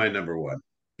would be my number 1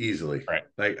 easily. Right.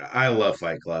 Like I love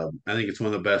Fight Club. I think it's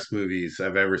one of the best movies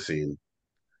I've ever seen.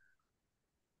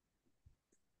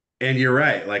 And you're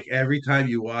right. Like every time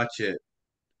you watch it,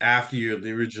 after you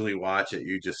originally watch it,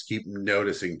 you just keep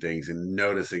noticing things and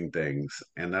noticing things,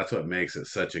 and that's what makes it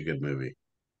such a good movie.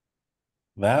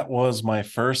 That was my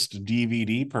first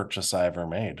DVD purchase I ever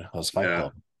made, was Fight Yeah.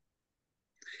 Club.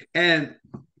 And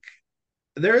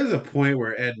there is a point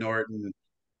where Ed Norton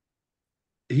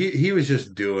he was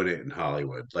just doing it in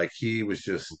Hollywood. Like he was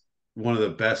just one of the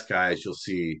best guys you'll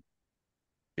see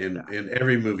in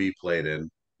every movie he played in.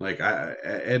 Like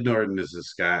Ed Norton is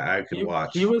this guy I could He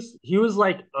watch. was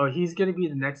like, oh, he's gonna be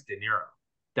the next De Niro.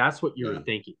 That's what you were Yeah,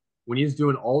 thinking when he was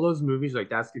doing all those movies. Like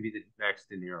that's gonna be the next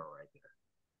De Niro right there.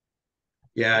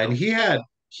 yeah, You and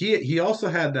know? he also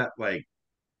had that like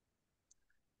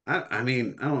I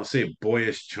mean I don't want to say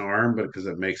boyish charm, but because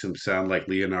it makes him sound like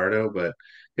Leonardo, but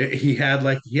he had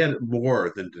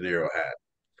more than De Niro had.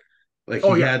 Like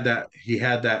Oh yeah, he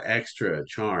had that extra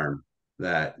charm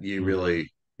that Mhm.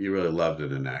 you really loved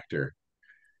in an actor.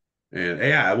 And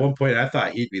yeah, at one point I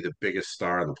thought he'd be the biggest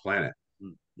star on the planet.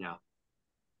 yeah.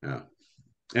 Yeah.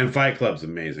 And Fight Club's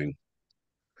amazing.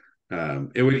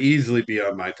 It would easily be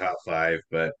on my top five,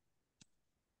 but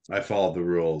I followed the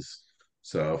rules.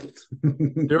 So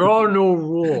There are no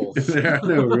rules. there are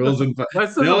no rules in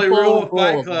Let's the not only rule follow of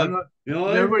Fight rules. Club. The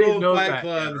only Nobody rule of knows Fight that yet,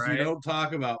 Club is you right? don't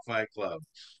talk about Fight Club.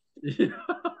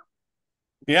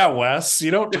 Yeah, Wes, you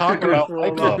don't talk First about rule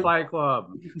Fight about Club. Fight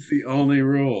Club. It's the only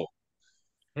rule.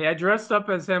 Hey, I dressed up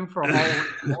as him for Halloween.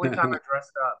 Only time I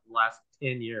dressed up the last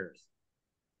 10 years.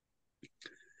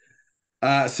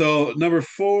 So number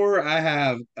four, I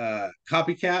have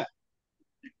Copycat,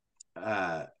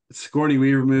 Sigourney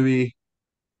Weaver movie.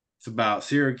 It's about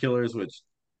serial killers, which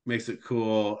makes it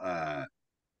cool.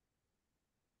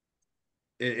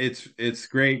 It's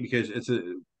great because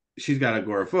she's got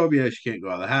agoraphobia. She can't go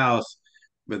out of the house,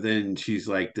 but then she's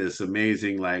like this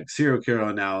amazing like serial killer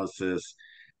analysis,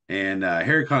 and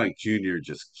Harry Connick Jr.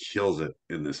 just kills it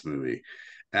in this movie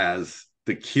as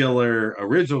the killer,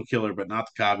 original killer, but not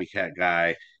the copycat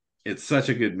guy. It's such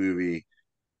a good movie,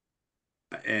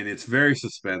 and it's very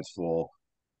suspenseful.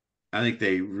 I think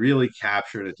they really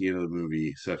captured at the end of the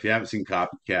movie. So if you haven't seen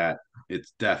Copycat,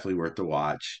 it's definitely worth the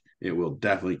watch. It will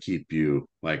definitely keep you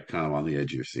like kind of on the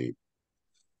edge of your seat.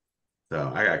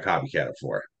 So I got Copycat at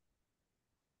four.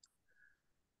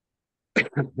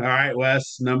 All right,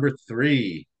 Wes, number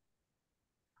three.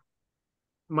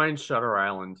 Mine's Shutter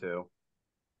Island too.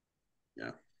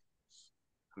 Yeah.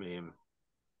 I mean,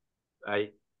 I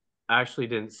actually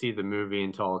didn't see the movie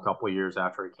until a couple years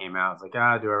after it came out. I was like, do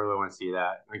I really want to see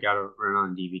that? I got it run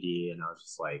on DVD, and I was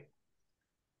just like,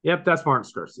 yep, that's Martin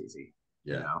Scorsese.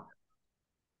 You Yeah. know,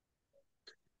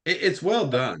 It's well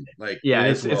done. Like yeah,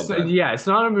 it is well done. it's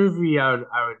not a movie I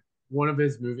would one of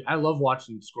his movies. I love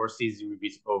watching Scorsese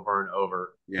movies over and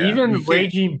over. Yeah. You Even can't.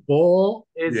 Raging Bull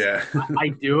is Yeah. I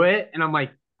do it, and I'm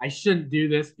like, I shouldn't do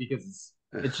this because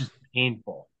it's just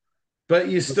painful. But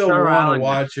you But still Shutter want to Island,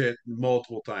 watch it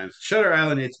multiple times. Shutter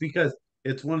Island, it's because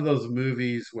it's one of those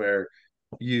movies where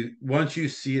you once you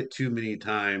see it too many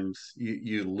times,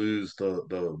 you lose the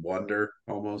wonder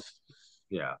almost.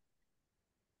 yeah,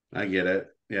 I get it.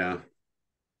 Yeah.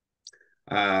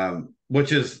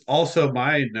 Which is also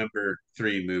my number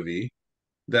three movie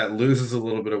that loses a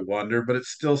little bit of wonder, but it's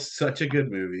still such a good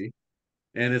movie.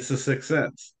 And it's The Sixth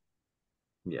Sense.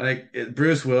 yeah, Like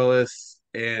Bruce Willis,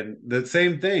 and the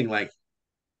same thing. Like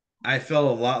I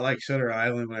felt a lot like Shutter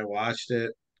Island when I watched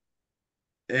it.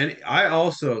 And I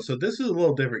also, so this is a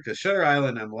little different because Shutter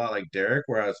Island, I'm a lot like Derek,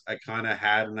 whereas I kind of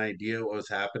had an idea what was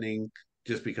happening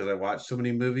just because I watched so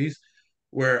many movies.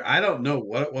 Where I don't know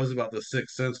what it was about The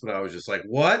Sixth Sense, but I was just like,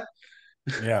 what?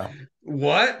 Yeah.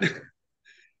 What?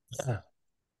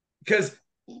 Because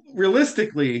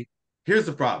realistically, here's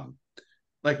the problem.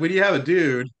 Like when you have a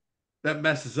dude that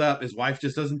messes up, his wife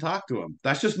just doesn't talk to him.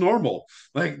 That's just normal.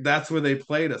 Like that's where they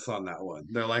played us on that one.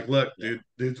 They're like, look, yeah,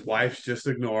 dude's wife's just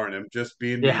ignoring him, just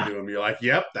being mean yeah. to him. You're like,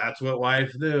 yep, that's what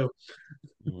wives do.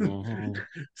 Mhm.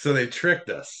 So they tricked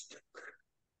us.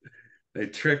 They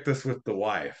tricked us with the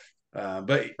wife.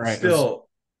 But Right. still,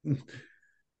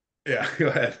 yeah, go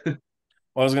ahead. Well,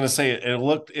 I was going to say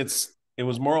it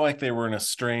was more like they were an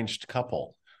estranged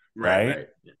couple, Right, right? right.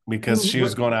 Because she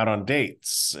was going out on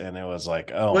dates and it was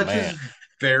like, oh Which man. is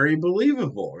very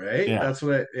believable, right? Yeah. That's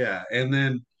what, yeah. And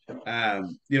then, I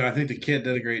think the kid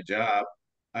did a great job.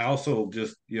 I also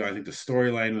just, I think the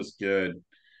storyline was good.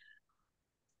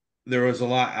 There was a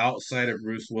lot outside of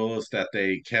Bruce Willis that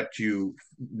they kept you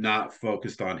not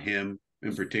focused on him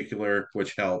in particular,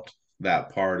 which helped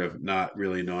that part of not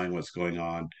really knowing what's going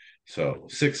on. So,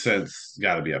 Sixth Sense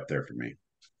got to be up there for me.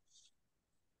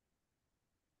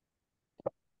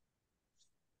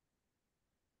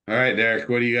 All right, Derek,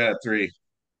 what do you got at three?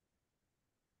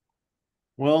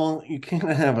 Well, you can't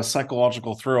have a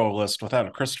psychological thrill list without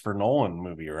a Christopher Nolan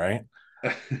movie, right?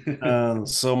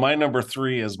 So my number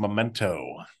three is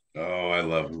Memento. Oh, I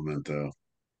love Memento.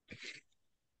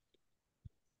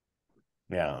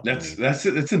 Yeah, I That's mean,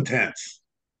 that's intense.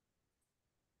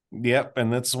 Yep,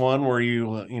 and it's one where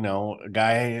a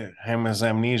guy has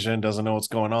amnesia and doesn't know what's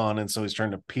going on, and so he's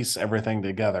trying to piece everything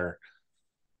together.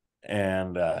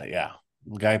 And yeah,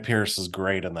 Guy Pearce is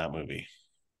great in that movie.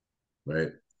 Right.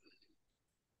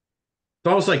 It's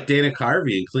almost like Dana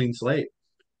Carvey in Clean Slate.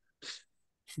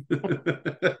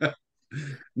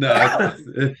 No,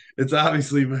 it's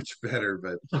obviously much better,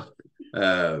 but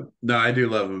no, I do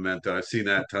love Memento. I've seen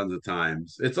that tons of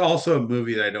times. It's also a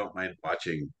movie that I don't mind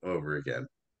watching over again.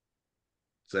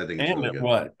 So I think it's And really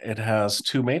good. it has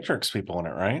two Matrix people in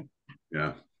it, right?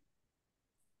 Yeah.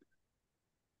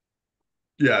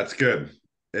 Yeah, it's good.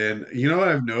 And you know what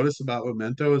I've noticed about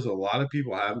Memento is a lot of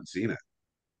people haven't seen it.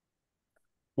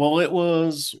 Well,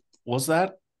 was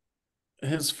that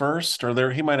his first,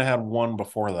 or he might have had one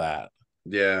before that.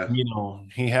 Yeah.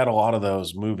 He had a lot of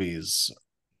those movies.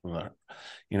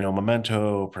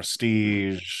 Memento,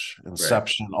 Prestige, Right.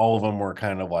 Inception, all of them were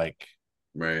kind of like.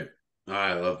 Right.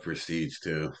 I love Prestige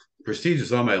too. Prestige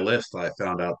is on my list. I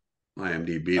found out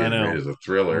IMDb I didn't rate it know. as a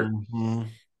thriller. Mhm.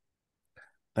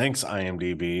 Thanks,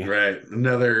 IMDb. Right.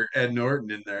 Another Ed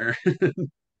Norton in there.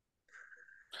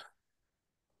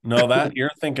 No, that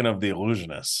you're thinking of The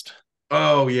Illusionist.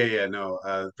 Oh yeah, yeah, no.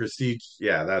 Prestige,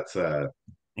 yeah, that's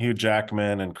Hugh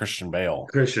Jackman and Christian Bale.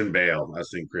 Christian Bale. I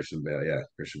was thinking Christian Bale, yeah,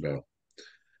 Christian Bale.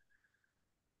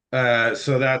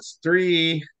 So that's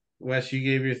three. Wes, you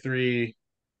gave your three.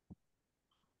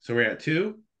 So we're at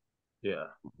two. Yeah.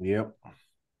 Yep.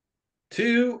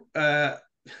 Two.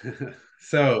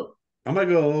 So I'm gonna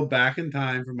go a little back in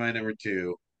time for my number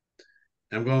two.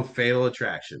 I'm going Fatal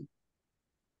Attraction.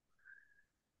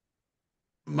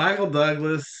 Michael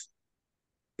Douglas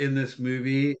in this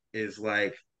movie is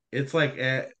like it's like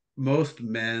at most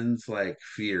men's like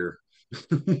fear.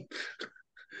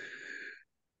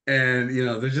 And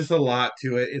there's just a lot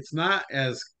to it. It's not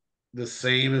as the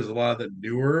same as a lot of the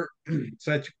newer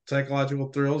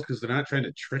psychological thrills because they're not trying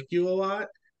to trick you a lot,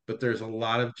 but there's a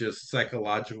lot of just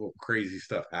psychological crazy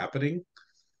stuff happening.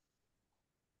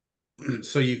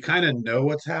 So you kind of know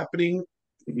what's happening,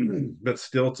 but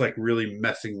still it's like really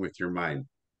messing with your mind.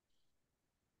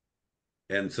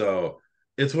 And so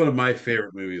it's one of my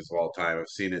favorite movies of all time. I've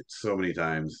seen it so many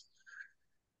times.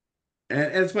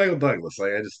 And it's Michael Douglas.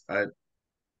 Like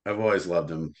I've always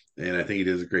loved him, and I think he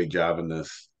does a great job in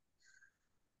this.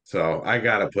 So I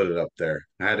gotta put it up there.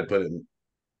 I had to put it.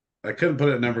 I couldn't put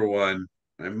it number one.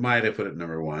 I might have put it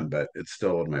number one, but it's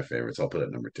still one of my favorites. I'll put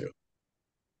it number two.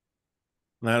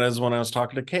 That is when I was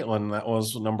talking to Caitlin. That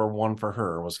was number one for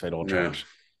her was Fatal Yeah, Attraction.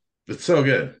 it's so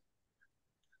good.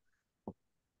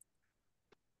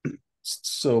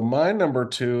 So my number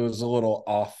two is a little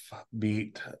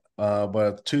offbeat, but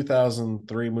a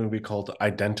 2003 movie called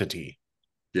Identity.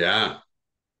 Yeah,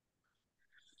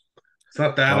 it's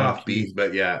not that John offbeat, Hughes.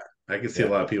 but yeah, I can see a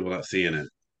Yeah. lot of people not seeing it.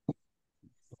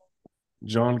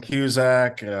 John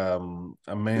Cusack,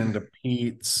 Amanda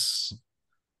Peets.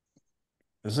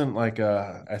 Isn't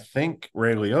I think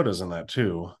Ray Liotta's in that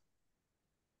too.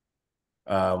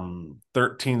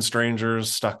 13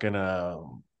 strangers stuck in a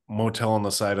motel on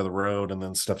the side of the road, and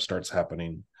then stuff starts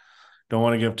happening. Don't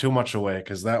want to give too much away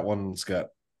because that one's got.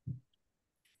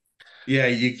 Yeah,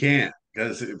 you can't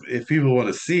because if people want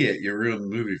to see it, you ruin the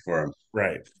movie for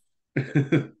Right.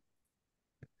 them.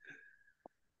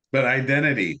 But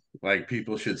Identity, like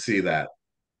people should see that.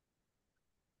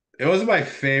 It wasn't my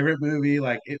favorite movie.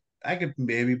 Like I could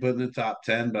maybe put in the top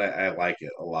 10, but I like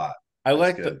it a lot. I It's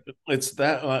like good. it's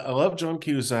that I love John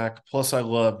Cusack. Plus, I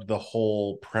loved the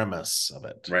whole premise of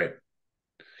it. Right.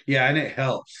 Yeah, and it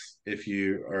helps if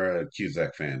you are a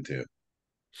Cusack fan too.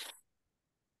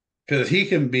 Because he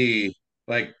can be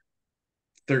like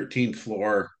 13th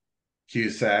floor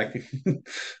Cusack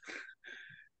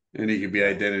and he can be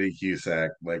identity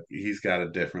Cusack. Like he's got a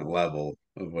different level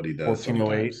of what he does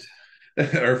 1408. sometimes.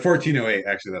 Or 1408.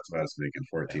 Actually, that's what I was thinking.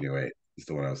 1408 is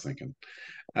the one I was thinking.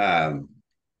 Um,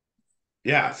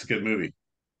 yeah, it's a good movie.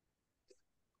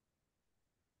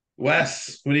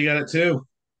 Wes, what do you got it too?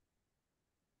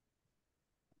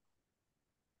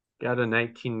 Got a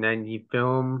 1990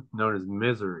 film known as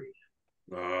Misery.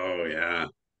 Oh yeah.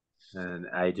 And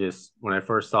when I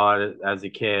first saw it as a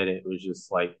kid, it was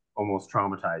just like almost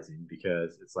traumatizing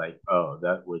because it's like, oh,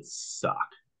 that would suck.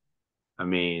 I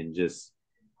mean, just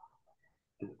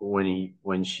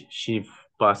when she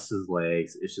busts his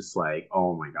legs, it's just like,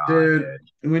 oh my God, Dude,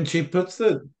 dude. when she puts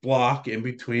the block in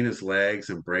between his legs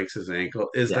and breaks his ankle,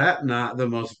 is Yeah. that not the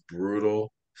most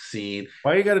brutal scene?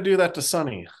 Why you got to do that to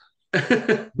Sonny?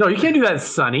 No, you can't do that,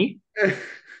 Sonny.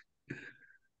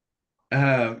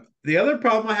 The other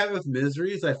problem I have with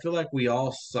Misery is I feel like we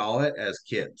all saw it as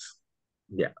kids,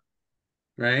 Yeah.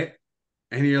 right?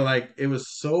 And you're like, it was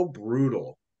so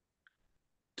brutal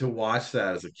to watch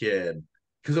that as a kid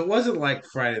because it wasn't like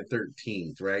Friday the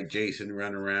 13th, right? Jason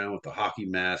running around with a hockey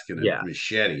mask and a Yeah.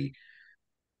 machete.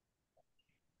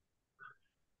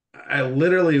 I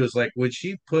literally was like, when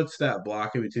she puts that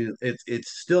block in between,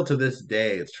 it's still to this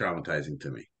day, it's traumatizing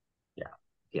to me.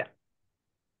 Yeah.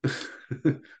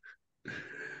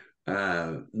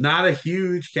 Not a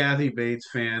huge Kathy Bates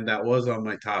fan. That was on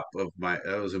my top of my.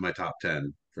 That was in my top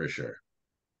 10 for sure.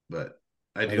 But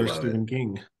I do Another love it. Stephen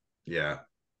King. Yeah,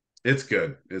 it's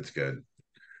good. It's good.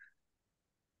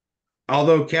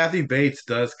 Although Kathy Bates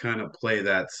does kind of play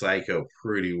that psycho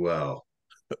pretty well.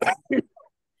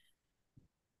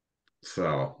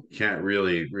 So can't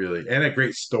really, and a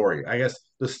great story. I guess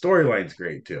the storyline's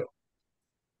great too.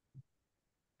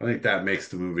 I think that makes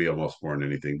the movie almost more than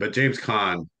anything. But James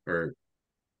Caan, or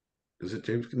is it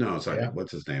James? No, it's not. Yeah.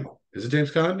 What's his name? Is it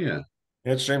James Caan? Yeah,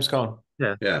 It's James Caan.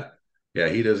 Yeah. yeah.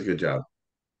 He does a good job.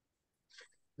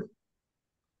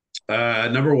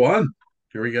 Number one.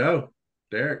 Here we go,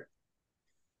 Derek.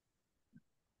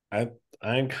 I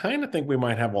kind of think we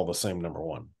might have all the same number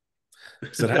one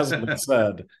because it hasn't been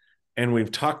said, and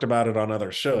we've talked about it on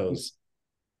other shows,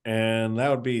 and that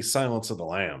would be Silence of the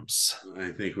Lambs.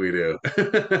 I think we do.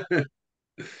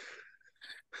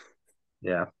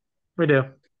 Yeah, we do.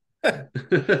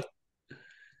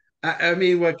 I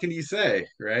mean, what can you say,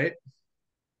 right?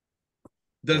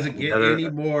 Does it get any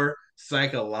more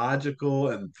psychological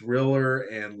and thriller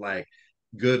and like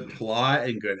good plot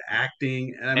and good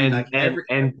acting? I mean, like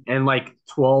and like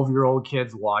 12-year-old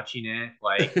kids watching it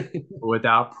like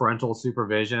without parental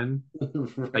supervision.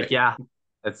 right. Like, yeah,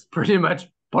 that's pretty much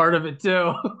part of it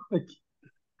too. Like,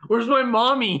 where's my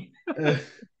mommy?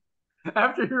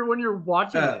 After when you're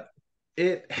watching it.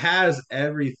 It has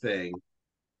everything.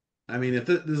 I mean, if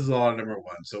this is all number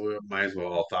one, so we might as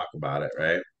well all talk about it,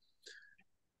 right?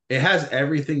 It has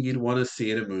everything you'd want to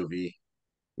see in a movie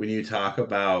when you talk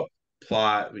about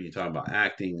plot, when you talk about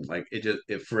acting, like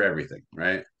it for everything,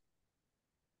 right?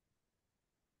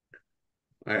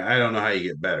 I don't know how you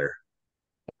get better.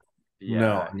 Yeah.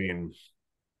 No, I mean,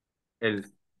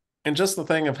 And just the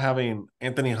thing of having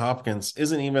Anthony Hopkins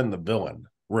isn't even the villain,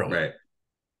 really. Right.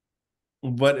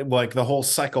 But like the whole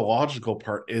psychological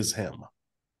part is him.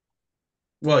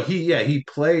 Well, he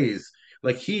plays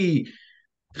like he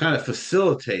kind of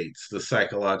facilitates the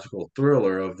psychological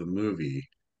thriller of the movie.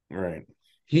 Right.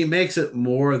 He makes it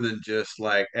more than just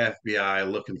like FBI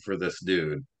looking for this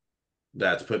dude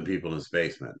that's putting people in his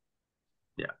basement.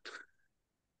 Yeah.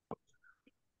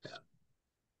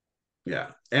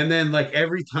 Yeah. And then like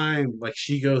every time like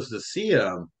she goes to see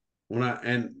him,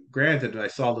 and granted I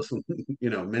saw this one,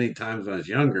 many times when I was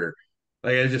younger,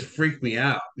 like it just freaked me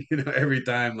out, every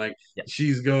time like Yeah.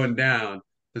 she's going down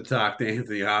to talk to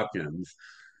Anthony Hopkins.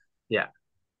 Yeah.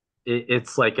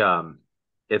 It's like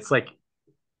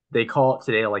they call it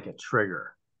today like a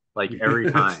trigger. Like every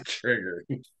time. Trigger.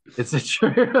 It's a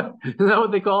trigger. Is that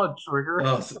what they call it? Trigger?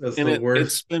 Oh, that's the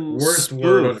it's been worst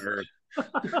word on earth.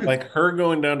 Like her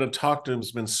going down to talk to him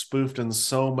has been spoofed in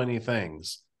so many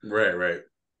things. Right.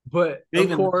 But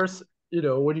of course,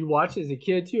 when you watch it as a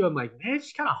kid too, I'm like, man,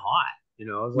 she's kind of hot.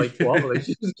 I was like 12, like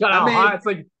she's kind of hot. It's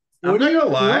like, I'm not gonna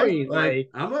lie. Doing? Like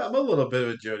I'm a little bit of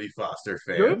a Jodie Foster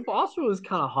fan. Jodie Foster was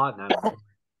kind of hot in that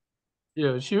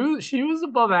movie. She was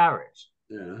above average.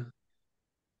 Yeah.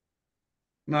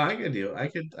 No, I can deal. I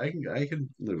can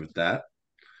live with that.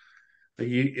 Like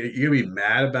you gonna be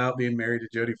mad about being married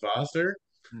to Jodie Foster?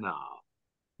 No.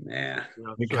 Nah.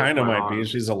 It kind of might be.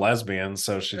 She's a lesbian,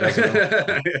 so she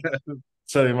doesn't.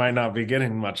 So he might not be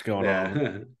getting much going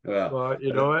on. Well,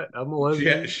 you know what? I'm a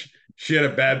lesbian. She had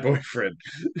a bad boyfriend.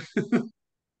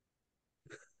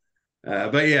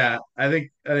 But yeah, I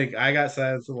think I got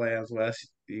Silence of the Lambs. Wes,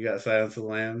 you got Silence of the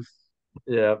Lambs.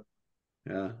 Yeah.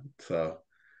 Yeah. So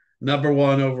number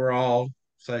one overall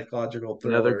psychological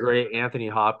thriller. Another great Anthony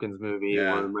Hopkins movie.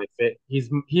 Yeah. One of my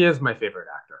he is my favorite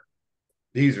actor.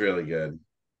 He's really good.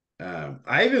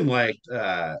 I even liked.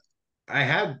 I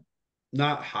had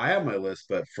not high on my list,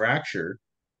 but Fracture.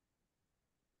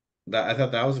 I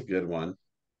thought that was a good one.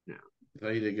 Yeah, I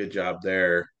thought he did a good job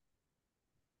there.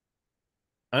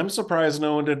 I'm surprised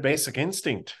no one did Basic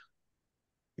Instinct.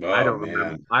 Oh, I don't man.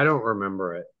 remember. I don't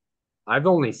remember it. I've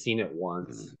only seen it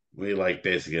once. We like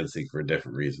Basic Instinct for a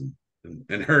different reason,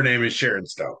 and her name is Sharon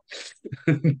Stone.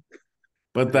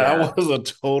 But that was a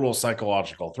total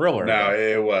psychological thriller. No,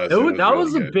 it was. That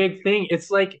was a big thing. It's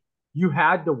like you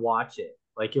had to watch it.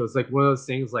 Like it was like one of those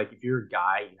things. Like if you're a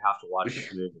guy, you have to watch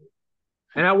this movie.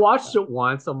 And I watched it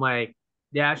once. I'm like,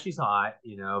 yeah, she's hot,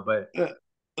 but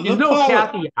she's no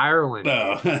Kathy Ireland.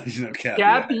 No, she's no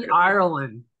Kathy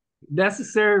Ireland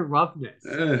Necessary Roughness.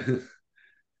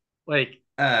 Like,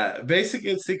 Basic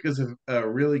Instinct is a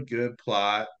really good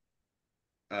plot.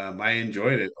 I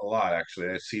enjoyed it a lot, actually.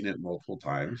 I've seen it multiple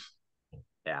times.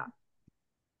 yeah.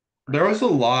 There was a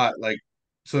lot, like,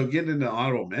 so getting into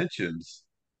honorable mentions,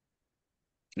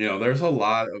 there's a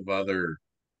lot of other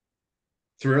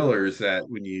thrillers that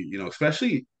when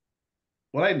especially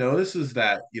what I noticed is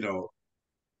that,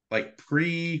 like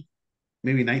pre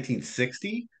maybe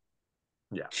 1960,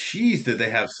 Yeah. geez, did they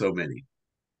have so many?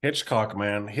 Hitchcock,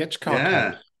 man. Hitchcock had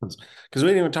Yeah, because we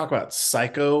didn't even talk about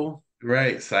Psycho,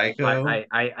 right. Psycho, I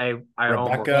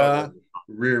almost put Rebecca.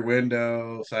 Rear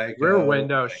Window, Rear Psycho.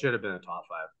 Window should have been a top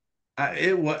five.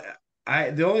 It was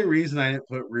the only reason I didn't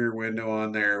put Rear Window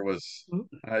on there was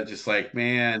just like,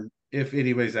 man, if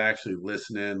anybody's actually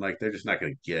listening, like they're just not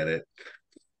going to get it.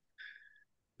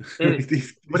 And Like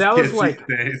these but these that was kids these like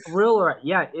days. thriller.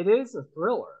 Yeah, it is a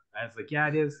thriller. I was like, yeah,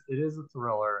 it is. It is a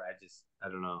thriller. I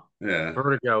don't know. Yeah,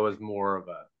 Vertigo is more of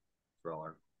a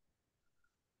thriller.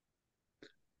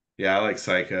 yeah, I like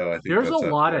Psycho. I think There's a that's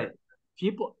up lot there. of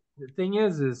people. The thing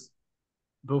is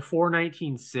before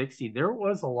 1960, there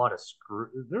was a lot of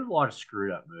There's a lot of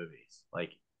screwed up movies.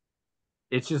 Like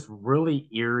it's just really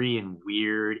eerie and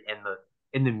weird,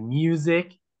 and the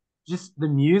music just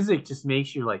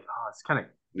makes you like, oh, it's kind of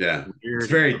Yeah, it's weird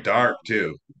and very dark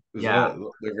too. yeah.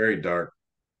 They're very dark.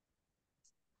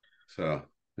 So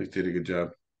they did a good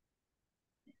job.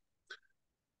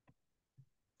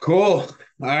 Cool. All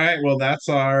right. Well, that's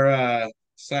our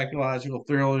psychological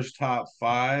thrillers top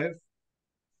five.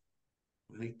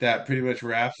 I think that pretty much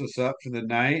wraps us up for the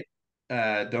night.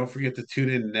 Don't forget to tune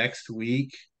in next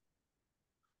week.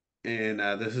 And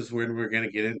this is when we're going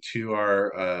to get into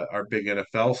our big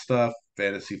NFL stuff,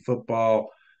 fantasy football.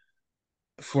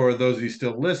 For those of you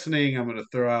still listening, I'm going to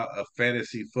throw out a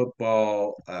fantasy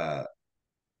football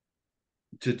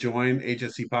to join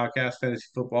HSC Podcast Fantasy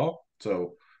Football.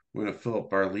 So we're going to fill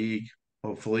up our league,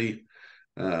 hopefully,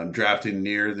 drafting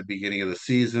near the beginning of the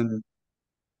season.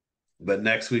 But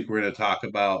next week we're going to talk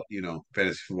about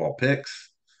fantasy football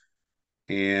picks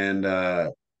and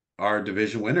our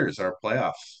division winners, our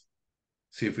playoffs.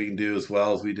 See if we can do as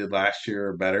well as we did last year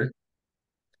or better.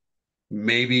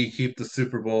 Maybe keep the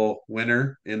Super Bowl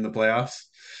winner in the playoffs.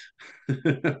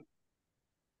 I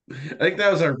think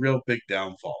that was our real big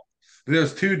downfall.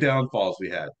 There's two downfalls we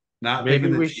had. Not Maybe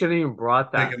picking the we Chiefs, shouldn't even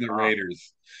brought that picking the up.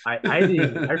 Raiders. I didn't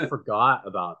even I forgot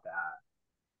about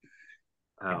that.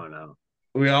 I don't know.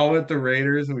 We all went the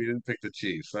Raiders and we didn't pick the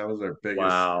Chiefs. That was our biggest.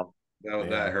 Wow. That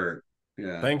Yeah. hurt.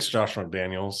 Yeah. Thanks, Josh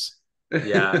McDaniels.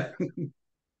 Yeah.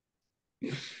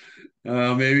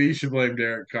 Maybe you should blame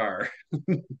Derek Carr.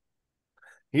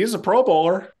 He's a Pro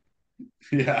Bowler.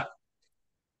 Yeah.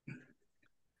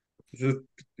 Just,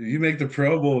 you make the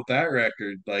Pro Bowl with that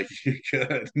record, like you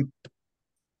could.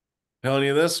 Telling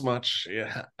you this much,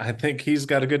 yeah, I think he's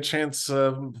got a good chance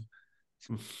of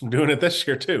doing it this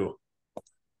year too.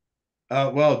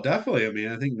 Well, definitely. I mean,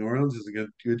 I think New Orleans is in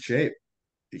good shape,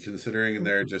 considering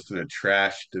they're just in a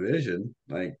trash division.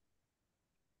 Like,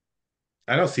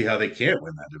 I don't see how they can't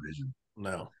win that division.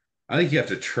 No, I think you have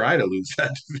to try to lose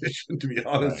that division, to be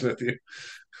honest right. with you.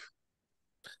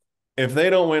 If they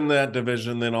don't win that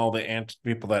division, then all the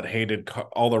people that hated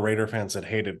all the Raider fans that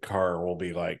hated Carr will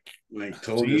be like,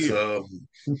 Told you so.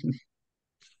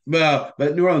 Well,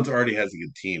 but New Orleans already has a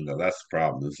good team, though. That's the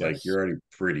problem. It's like yes. you're already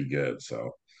pretty good.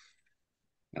 So,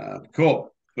 cool.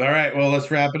 All right. Well,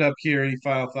 let's wrap it up here. Any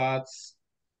final thoughts?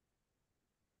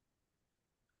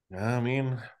 I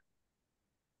mean,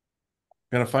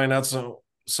 gonna find out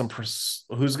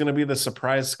who's gonna be the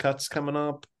surprise cuts coming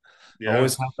up. Yeah.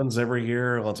 Always happens every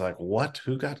year. It's like, what?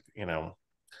 Who got,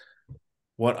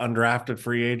 what undrafted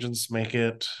free agents make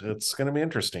it? It's going to be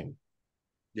interesting.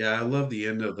 Yeah. I love the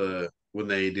end of when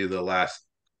they do the last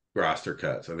roster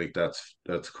cuts. I think that's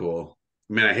cool.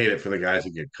 I mean, I hate it for the guys who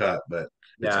get cut, but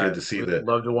it's good Yeah. to see We'd that.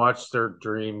 love to watch their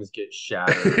dreams get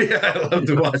shattered. Yeah, I love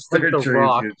to watch Like their the dreams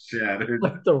rock. get shattered.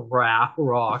 Like the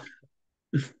rock.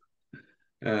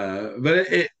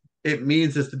 But it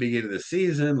means it's the beginning of the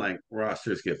season. Like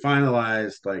rosters get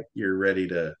finalized, like you're ready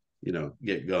to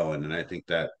get going, and I think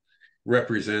that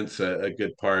represents a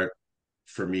good part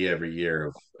for me every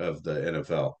year of the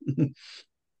NFL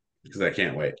because I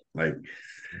can't wait. Like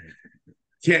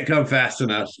can't come fast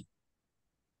enough.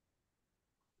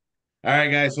 All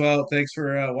right, guys. Well, thanks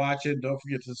for watching. Don't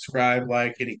forget to subscribe,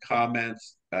 like, any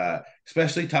comments,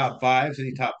 especially top fives.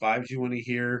 Any top fives you want to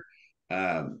hear?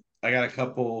 I got a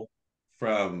couple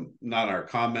from not our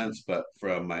comments, but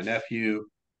from my nephew.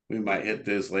 We might hit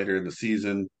this later in the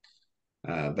season.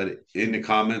 But in the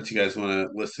comments, you guys want to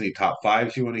list any top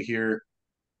fives you want to hear?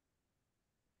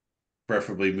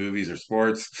 preferably movies or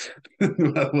sports.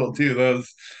 We'll do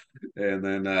those. And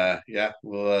then, yeah,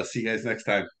 we'll see you guys next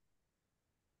time.